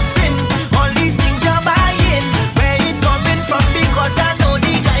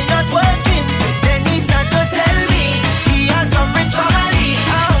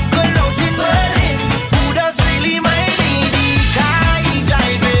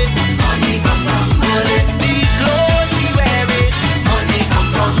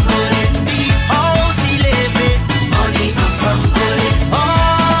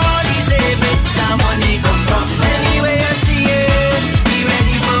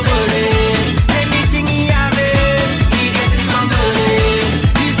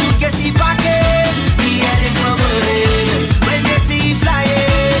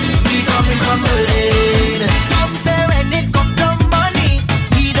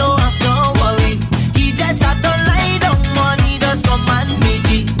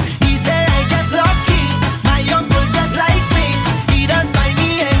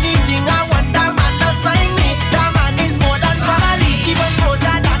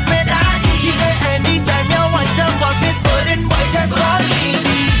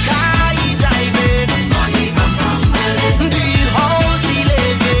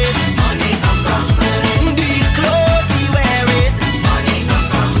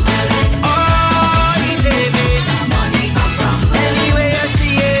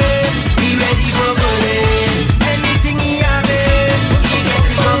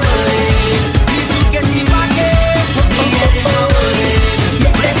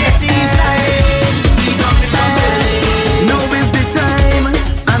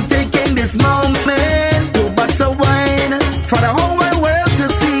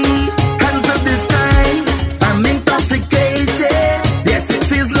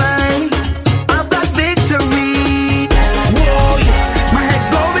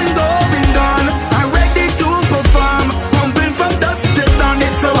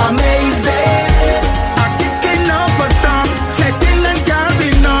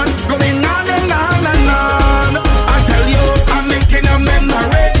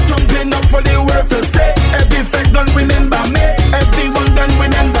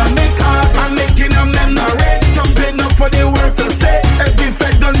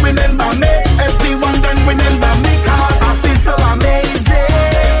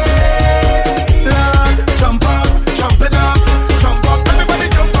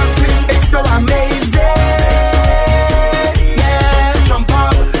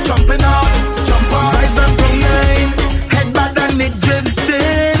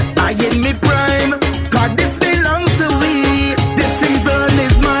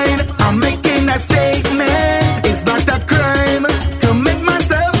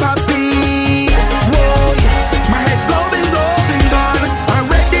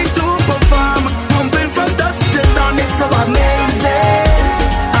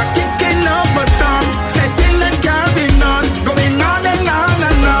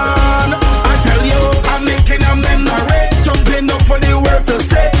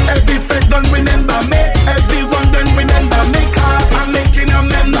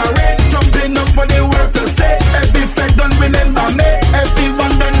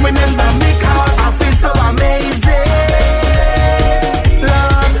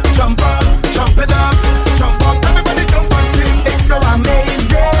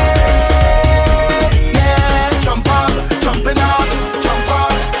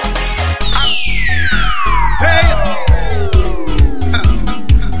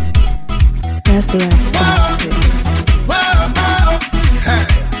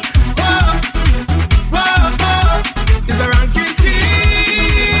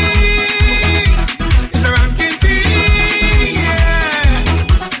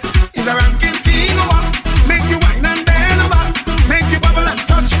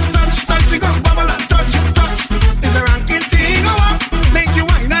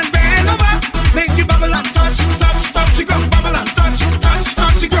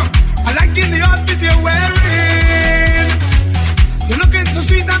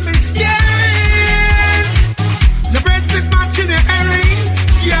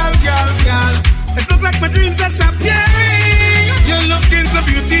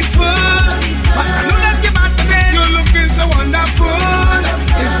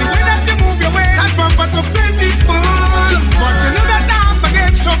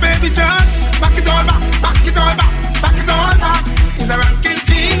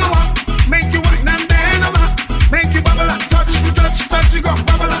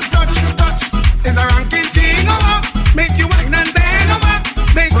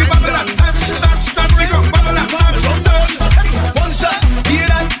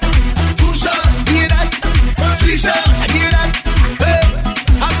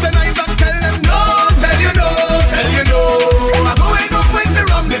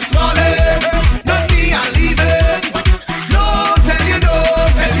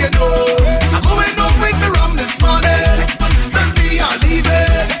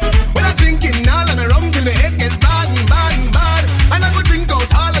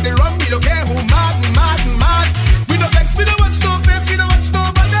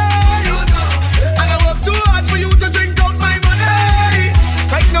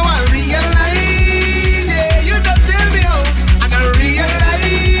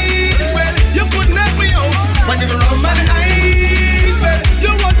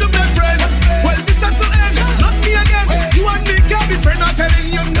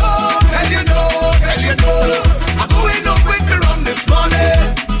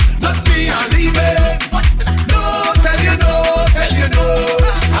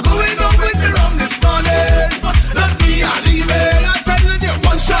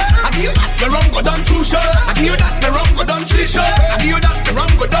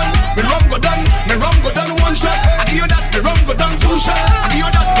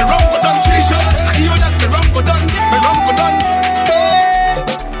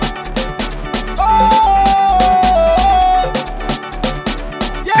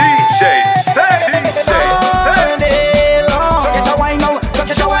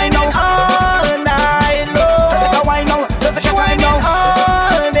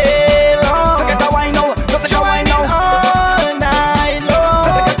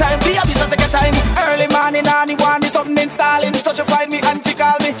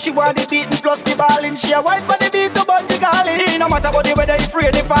 darling. She a white body beat to bungee calling. No matter what the weather, if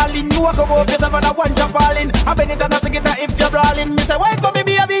rain, if falling, you walk over yourself and a one jump falling. I been it and I sing it if you're brawling. Me say white for me,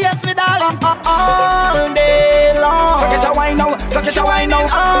 baby, yes me darling. All day long. So get your wine now, so get your wine now.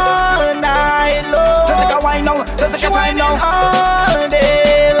 All night long. So take a wine now, so take a wine now. All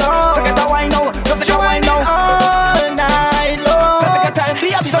day long. So get a wine now, so take a wine now. All night long. So take a time,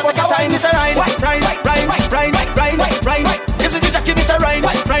 baby, so take a time. It's a ride, ride. This is the jacket, it's a ride,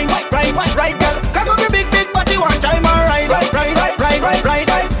 girl. Cock up your big body one time, alright, ride.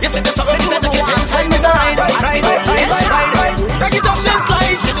 You see this over, this is the jacket, it's a ride. Take it up, just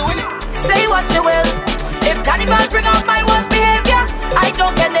slide, she doing it. Say what you will. If Carnival bring out my worst behavior, I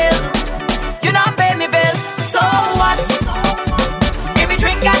don't get ill. You not pay me bill, so what? Give me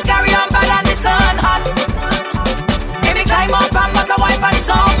drink and carry on bad and the sun hot. Give me climb up and bust a wipe on the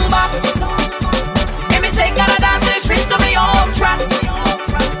song box. Give me sing and a dance in the streets to me home tracks.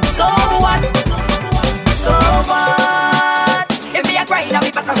 So what? So what? If me a grind and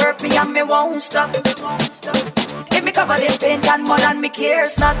me back a hurt me and me won't stop. If me covered in paint and mud and me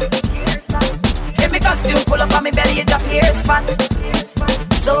cares not. If me costume pull up on me belly, it appears fat.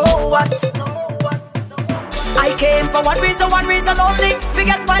 So what? I came for one reason only.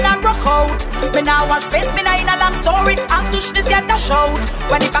 Forget while and broke out. Me now watch face, me now in a long story. I'm stush this get a shout.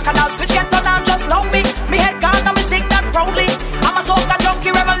 When the back and I'll switch get on and just love me. Me head gone and me sing that proudly. I'm a soca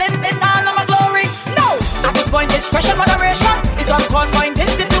junkie reveling in all of my glory. No, at this point discretion, moderation is uncalled for in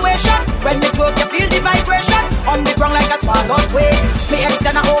this situation. When me talk you feel the vibration. On the ground like a swallowed wave. Me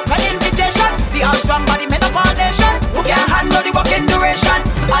extend an open invitation. The all strong body men of foundation. Who can handle the working duration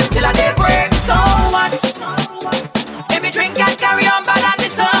until a day break. So what? If me drink and carry on bad and the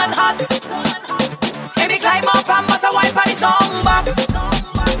sun hot. If me climb up and bust a wipe on the song box.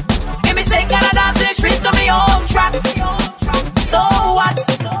 If me sing and a dance in the streets to me home tracks. So what?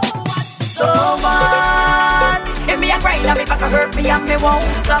 So what? If me a grind and me back a hurt me and me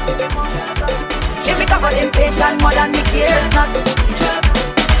won't stop. If me covered in paint and mud and me cares not.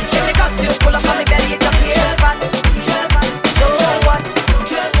 If me costume pull up on me belly it appears fat. So what?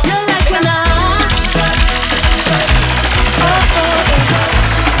 You like when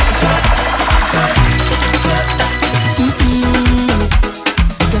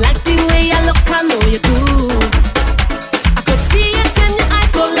you like the way I look, I know you do. I could see it in your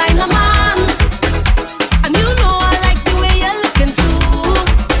eyes, go line a man. And you know I like the way you're looking too.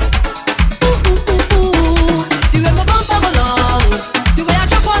 The way my bumper go long, the way I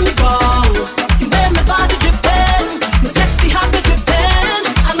drop on the ground, the way my body dripping, my sexy habit dripping.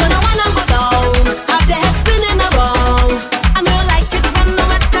 And when I wanna go down, have the head spinning around. I know you like it when I'm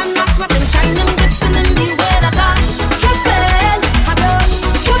wet and I'm sweating, shining, glistening the way that I'm dripping. I go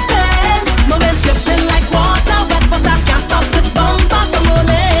dripping, my waist dripping like water wet, but I can't stop this bumper from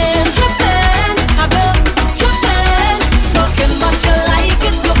rolling. Dripping, I go dripping, soaking but you like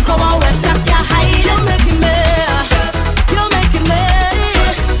it. Look how I wet, I can't hide it. You're making me, you're making me,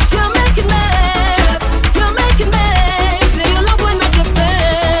 you're making me, you're making me. Say you love when I'm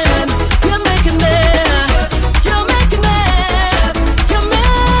dripping. You're making me, you're making me, you're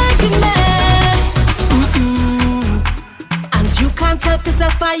making me. And you can't help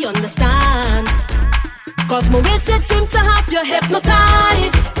yourself, I understand. Cause my waist it seems to have you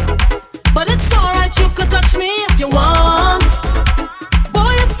hypnotized. But it's alright, you could touch me if you want.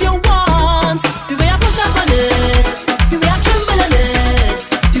 Boy, if you want. The way I push up on it, the way I tremble on it,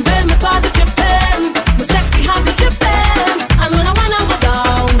 the way my body dripping, my sexy habit dripping. And when I wanna go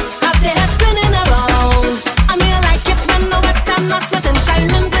down, have the head spinning around. I know you like it when I'm wet and I'm sweating,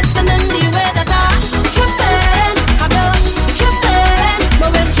 shining, glistening the way that I'm dripping. I go dripping,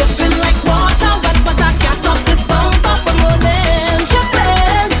 my waist dripping like water wet, but I can't stop this bumper from rolling.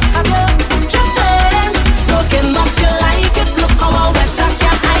 Dripping, I go dripping, soaking but you like it.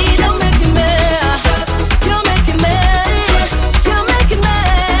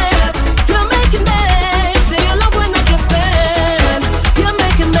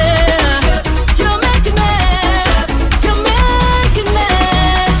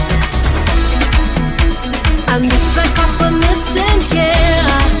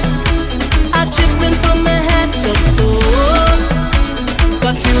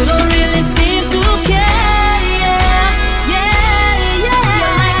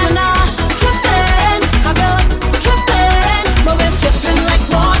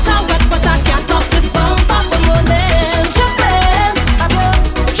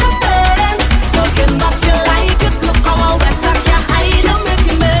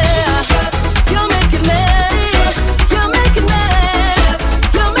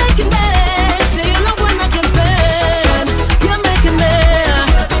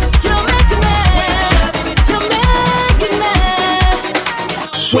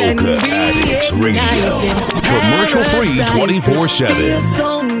 Soca Addicts Radio. Commercial free 24/7. Feels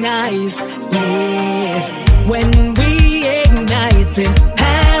so nice, yeah. When we ignite in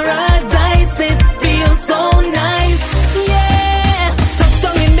paradise, it feels so nice, yeah.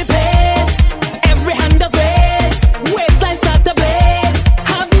 Touchdown in the place, every hand does raise, waistline start to blaze,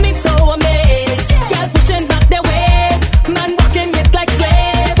 have me so amazed. Girl pushing back their waist, man walking it like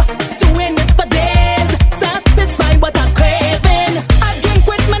slave, doing it for days, satisfy what I'm craving. I drink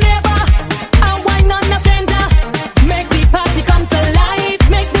with my neighbor, I wine on a stranger, make the party come to life,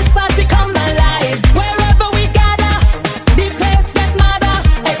 make this party come alive. Wherever we gather, the place get madder,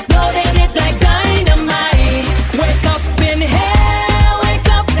 exploding it like dynamite. Wake up in here, wake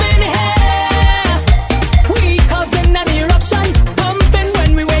up in here. We causing an eruption, pumping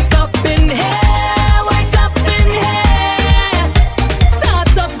when we wake up in here, wake up in here.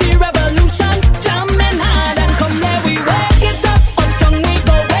 Start up the revolution, jamming hard and come there we wake it up. Uptown we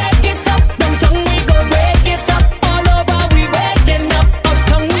go wake it up, downtown we go break it up, all over we waking up.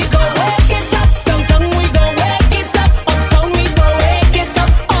 Uptown we go wake it up, downtown we go wake it up, uptown we go wake it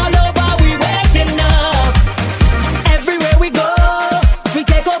up, all over we waking up. Everywhere we go, we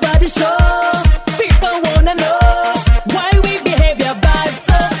take over the show. People wanna know why we behave your bad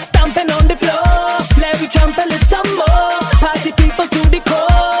so stamping on the floor. Let we trample it some more. Party people to the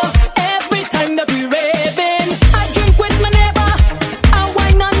core. Every time that we raving, I drink with my neighbor, I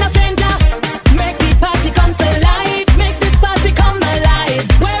wine on a stranger, make the party come to life, make this party come alive.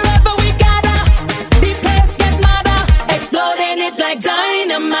 Wherever we gather, the place get madder, exploding it like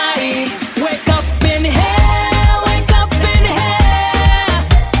dynamite. Wake up in here, wake up in here.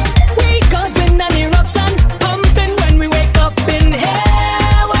 We causing an eruption, pumping when we wake up in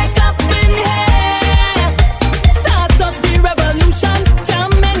here, wake up in here. Start up the revolution,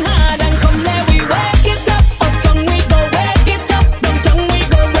 jamming hard and come there we wake it up. Uptown we go wake it up, downtown we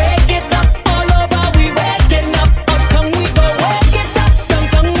go wake it up, all over we waking up. Uptown we go wake it up,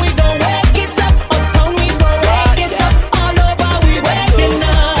 downtown we go wake it up, uptown we go wake it up, all over we waking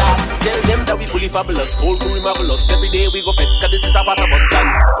up. Tell them that we fully fabulous, whole crew marvelous. Every day we go fit, cause this is a part of us, son.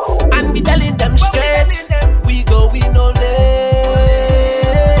 And we telling them straight, we going all day,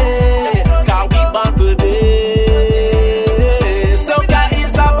 cause we born for this. Soca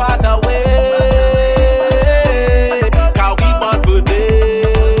is a part of way, cause we born for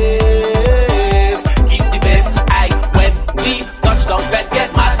this. Keep the best eye when we touch down, get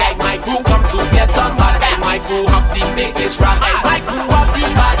mad. And my crew come to get some mad. And my crew have the biggest rap. And my crew have the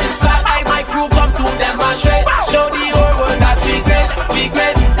baddest flag. And my crew come to demonstrate, show the whole world that we great, we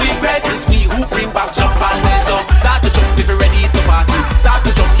great, we great. It's we who bring back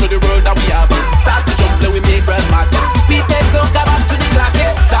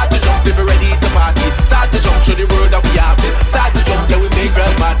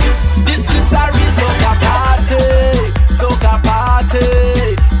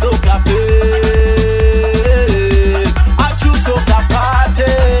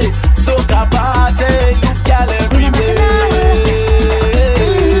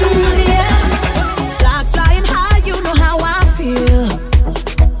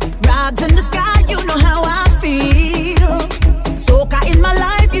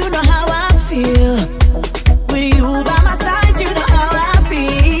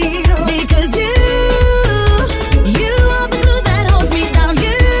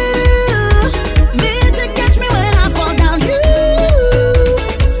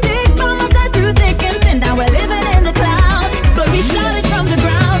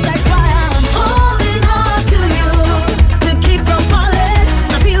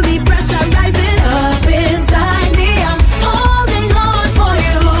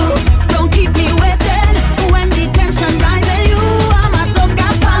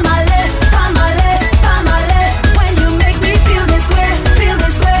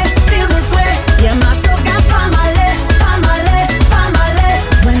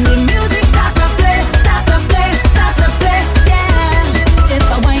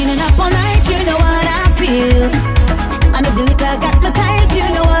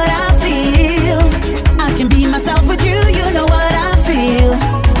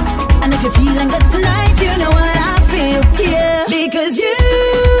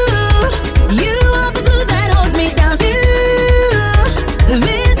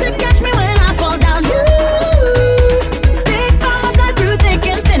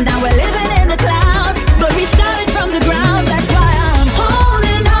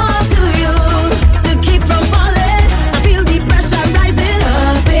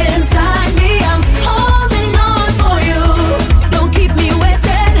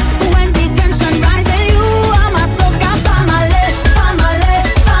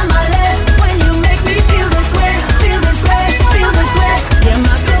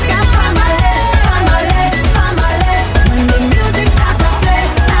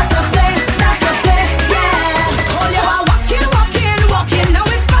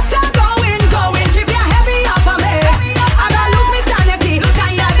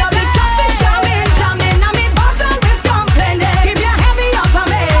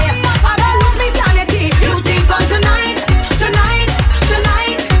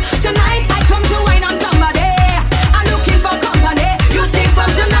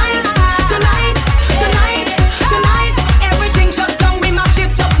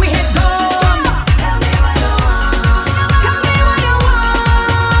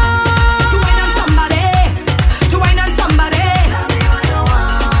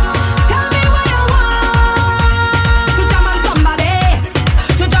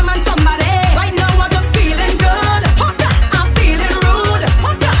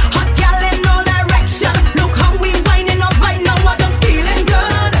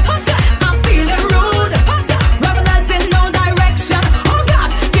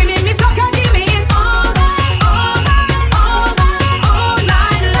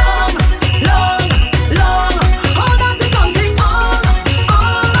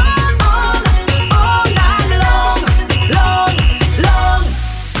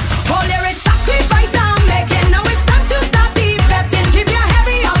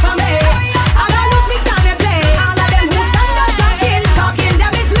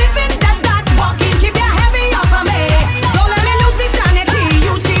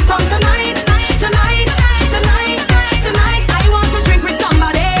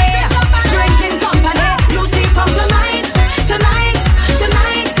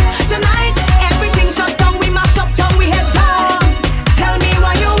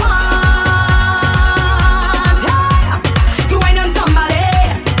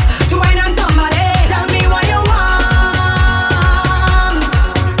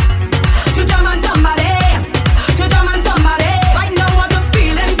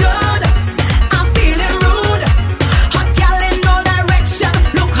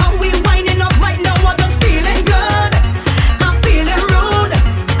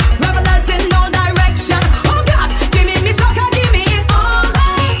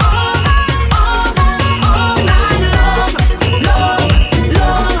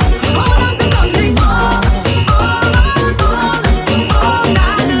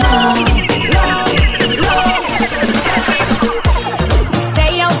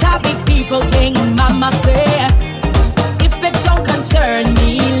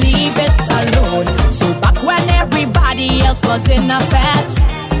just wasn't a fact.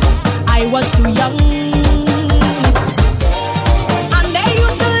 I was too young, and they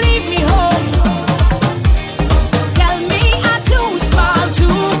used to leave me home. Tell me I'm too small to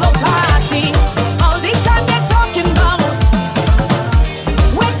go party. All the time they're talking about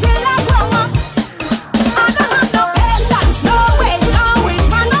wait till I grow up. I don't have no patience, no way, no ways.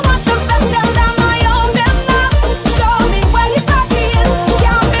 Man, I want to tell them I own them now. Show me where the party is.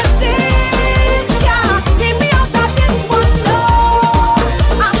 Can't miss this, yeah. Leave me out of this one, no.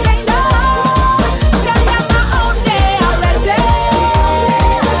 I say no. Tell them I own day already.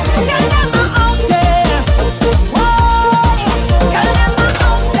 Tell them I own day. Whoa. Tell them I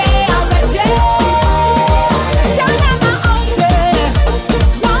own day already. Tell them I own day.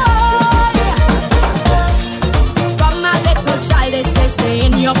 Whoa. From a little child they say stay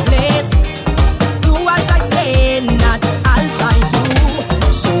in your place. Do as I say, not as I do.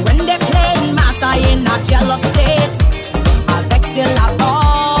 So when they play master in a jealous state, I vex till I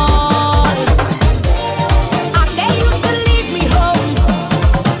ball. And they used to leave me home.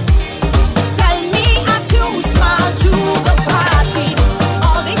 Tell me I'm too small to the party.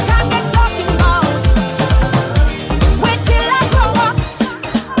 All the time they're talking about wait till I grow up.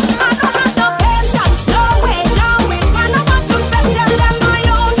 I don't have no patience, no way, no ways. Man, I want to tell them I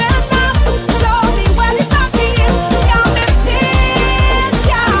own them now. Show me where the party is. Can't miss this,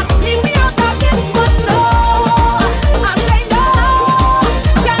 yeah. Leave me out of this one, no. I say no.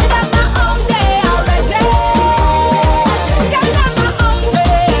 Tell them I own day already. Tell them I own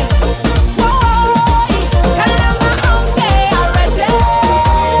day. Whoa. Tell them I own day already.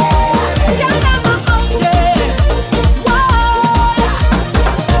 Tell them I own day.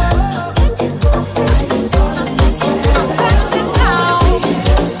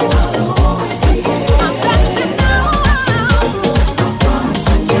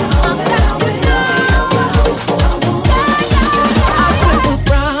 A simple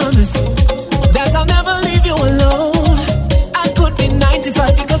promise that I'll never leave you alone. I could be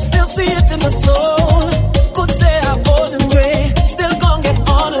 95, you could still see it in my soul. Could say I'm old and gray, still gon' get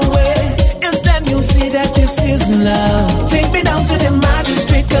on the way. Instead you see that this is love. Take me down to the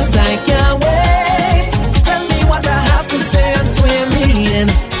magistrate, cause I can't wait. Tell me what I have to say and sway me in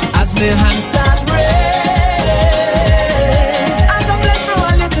as my hands start rain. I got blessed from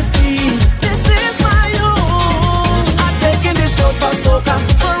a little seed. This is my own. I'm taking this out for Socah,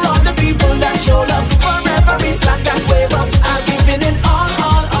 for all the people that show love, for every flag that wave up. I'm giving it all.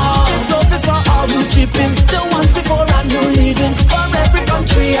 This out is for all who chip in, the ones before and who leaving, from every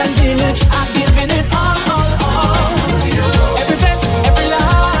country and village. I'm giving it all. Every fete, every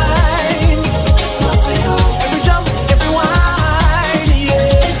line, every jump, every wine,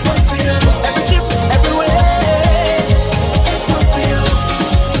 yeah. Every chip, every wave,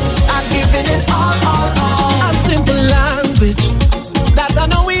 I'm giving it all. A simple language that I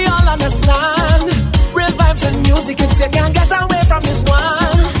know we all understand. Real vibes and music, it's you can't get away from this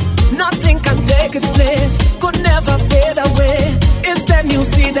one. Nothing can take its place, could never fade away. Instead you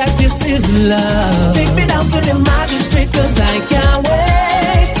see that this is love. Take me down to the magistrate, cause I can't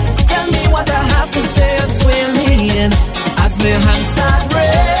wait. Tell me what I have to say and sway me in as my hands start rain.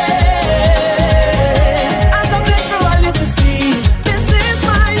 I got blessed for a little seed. This is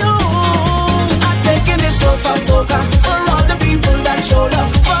my own. I'm taking this out for Socah, for all the people that show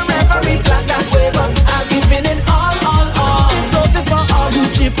love, for every flag that wave up. I'm giving it all. This out is for all who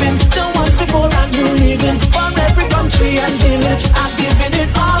chip in, the ones before and who leaving, from every country and village. I'm giving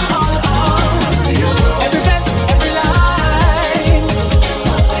it all. Every fete, every line,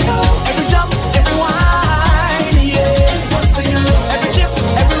 every jump, every wine, yeah.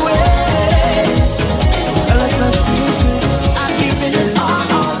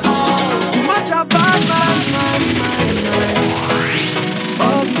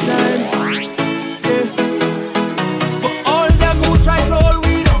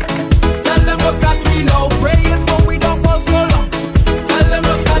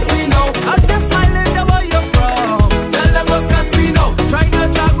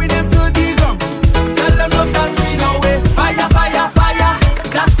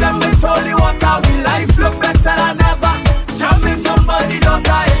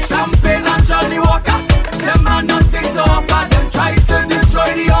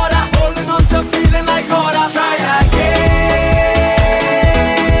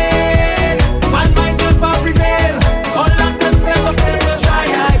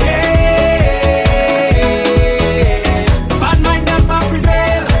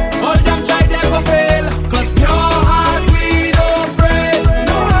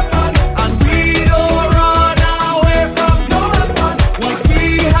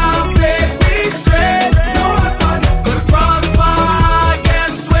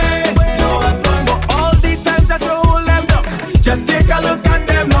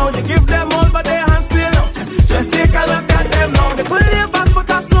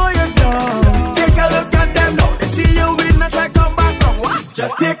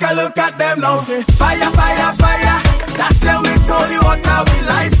 now say fire, fire, fire. That's the way holy water. We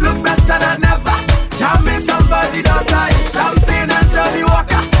life look better than ever. Jamming somebody daughter is champagne and Johnny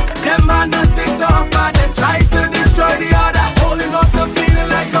Walker. Them man nothing to offer. They try to destroy the other. Holding on to feeling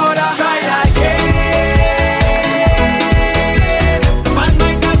like order. Try again. Man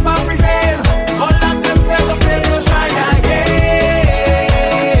might never prevail. All attempts never fail. So try again.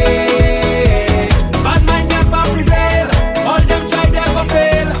 Man might never prevail. All them try never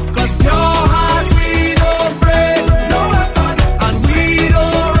fail. Cause pure heart we don't afraid. No weapon. And we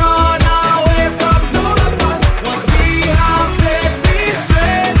don't run away from no weapon. Once we have faith we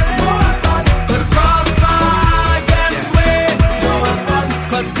straight. No weapon. Could prosper against weight. No weapon.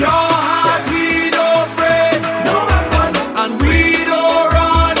 Cause pure heart we don't afraid. No weapon. And we don't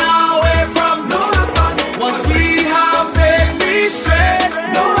run away from no weapon. Once we have faith we straight.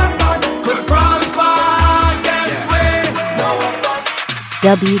 No weapon. Could prosper against weight. No weapon.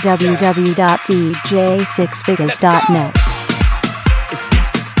 www.dj6figures.net.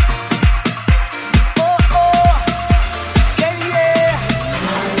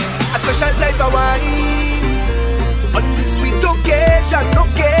 A special type of wine on this sweet occasion,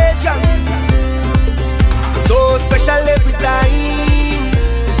 occasion. So special every time.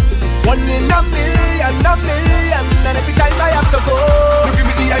 1 in a million, a million. And every time I have to go, you give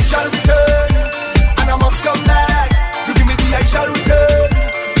me the I shall return, and I must come back. You give me the I shall return,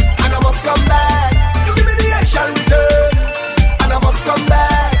 and I must come back. You give me the I shall return, and I must come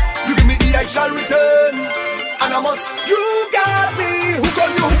back. You give me the I shall return, and I must. You got me. Hook on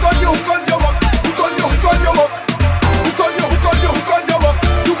you, hook on you, hook on your walk. Hook on you, hook on your walk. Hook on you, hook on you, hook on your walk.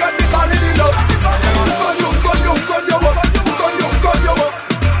 You got me falling in love. Hook on you, hook on you, hook on your walk. Hook on you, hook on your walk.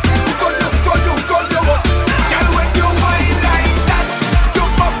 Hook on you, hook on you, hook on your walk. Girl, when you whine like that, you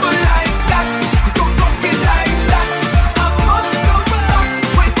bubble like that, you rock it like that, I must come back.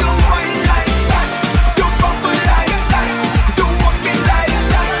 When you whine like that, you bubble like that, you rock it like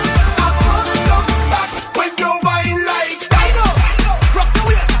that, I must come back. When you whine like that, rock the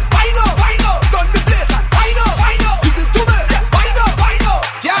waist, whine up, done the place, whine up, give it to me, whine up,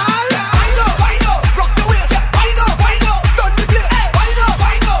 girl, whine up, rock the waist, whine up, done the place,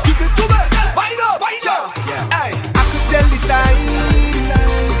 whine up, give it to me, whine up, Hey, I could tell the signs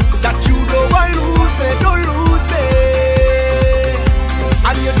that you don't want lose me, don't lose me,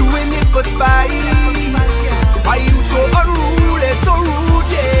 and you're doing it for spite. Why you so unruly, so rude,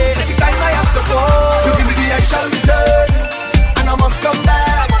 yeah? Every time I have to go, you give me the I shall return, and I must come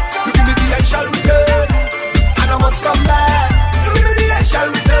back. You give me the I shall return, and I must come back. You give me the I shall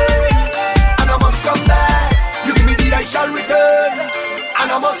return, and I must come back. You give me the I shall return,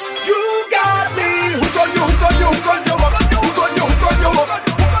 and I must. You got me. Hook on you, hook on you, hook on your walk. Hook on you, hook on your walk.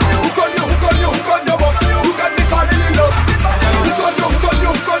 Hook on you, hook on you, hook on your walk. You got me falling in love. Hook on you, hook on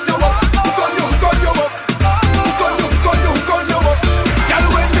you, hook on your walk. Hook on you, hook on your walk. Hook on you, hook on you, hook on your walk. Girl,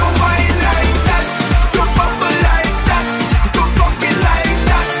 when you whine like that, you bubble like that, you rock it like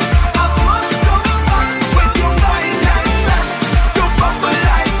that, I must come back. When you whine like that, you bubble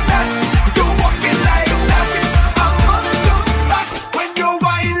like that, you walk it like that, I must come back. When you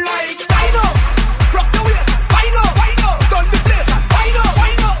whine like that, rock the waist, whine up, done the place, whine up,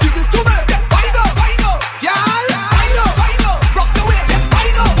 give it to me, whine up, girl, whine up, rock the waist,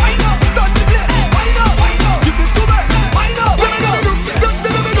 whine up, done the place, whine up, give it to me, whine up.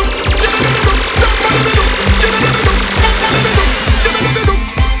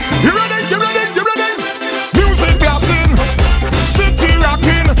 You ready? You ready? You ready? Music blasting, city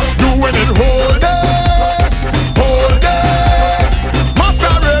rocking, doing it whole day, whole day.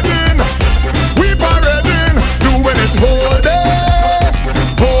 Masquerading, we parading, doing it whole day,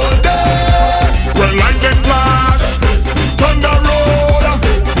 whole day. When lightning flash, thunder roll,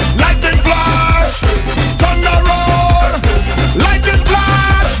 lightning flash, thunder roll, lightning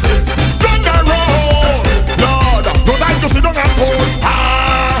flash, thunder roll. Lord, no time to sit down and pose.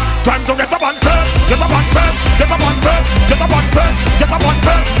 Time to get up and fair, get up and fair, get up and fair, get up and fair, get up and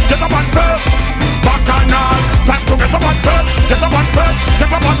fair, get up and fair. Bacchanal. Time to get up and fair, get up and fair,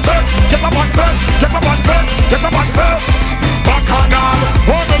 get up and fair, get up and fair, get up and fair, get up and fair. Bacchanal.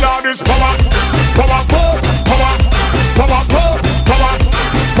 Oh, the Lord is power, powerful, power, powerful, power,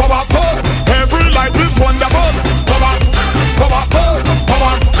 powerful. Every life is wonderful. Power, powerful,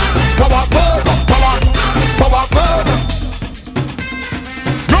 power, powerful, power, powerful.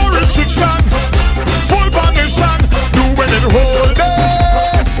 No restriction, full permission, doing it whole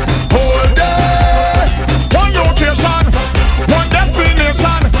day, whole day. One location, one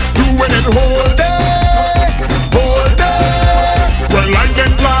destination, doing it whole day, whole day. When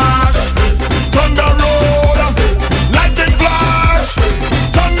lightning flash,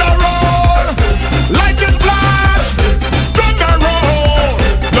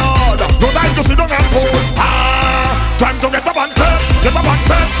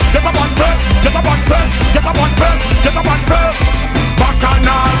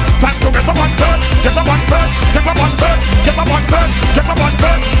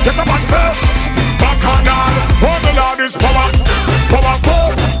 get up and fed. Bacchanal, oh the Lord is power,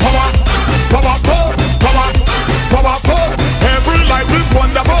 powerful, power, powerful, power, powerful. Every life is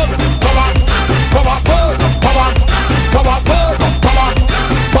wonderful. Power, powerful, power, powerful, power,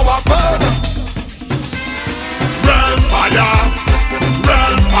 powerful. Real fire,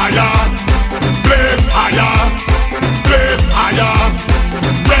 blaze higher, blaze higher. Real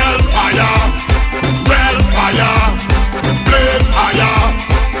fire, blaze higher,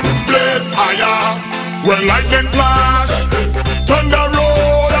 blaze higher. When lightning flash, thunder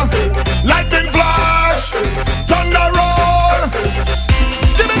roll. Lightning flash, thunder roll.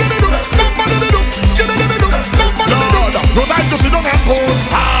 Lord, no time to sit down and pose.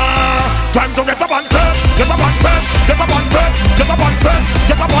 Time to get up and fed, get up and fed, get up and fed, get up and fed,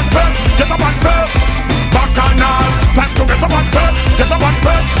 get up and fed, get up and fed. Bacchanal, time to get up and fed, get up and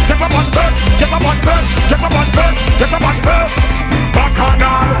fed, get up and fed, get up and fed, get up and fed, get up and fed.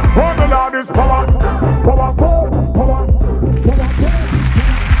 Bacchanal, oh the Lord is power, powerful, power, powerful.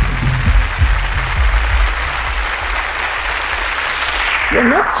 You're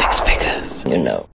not 6 figures.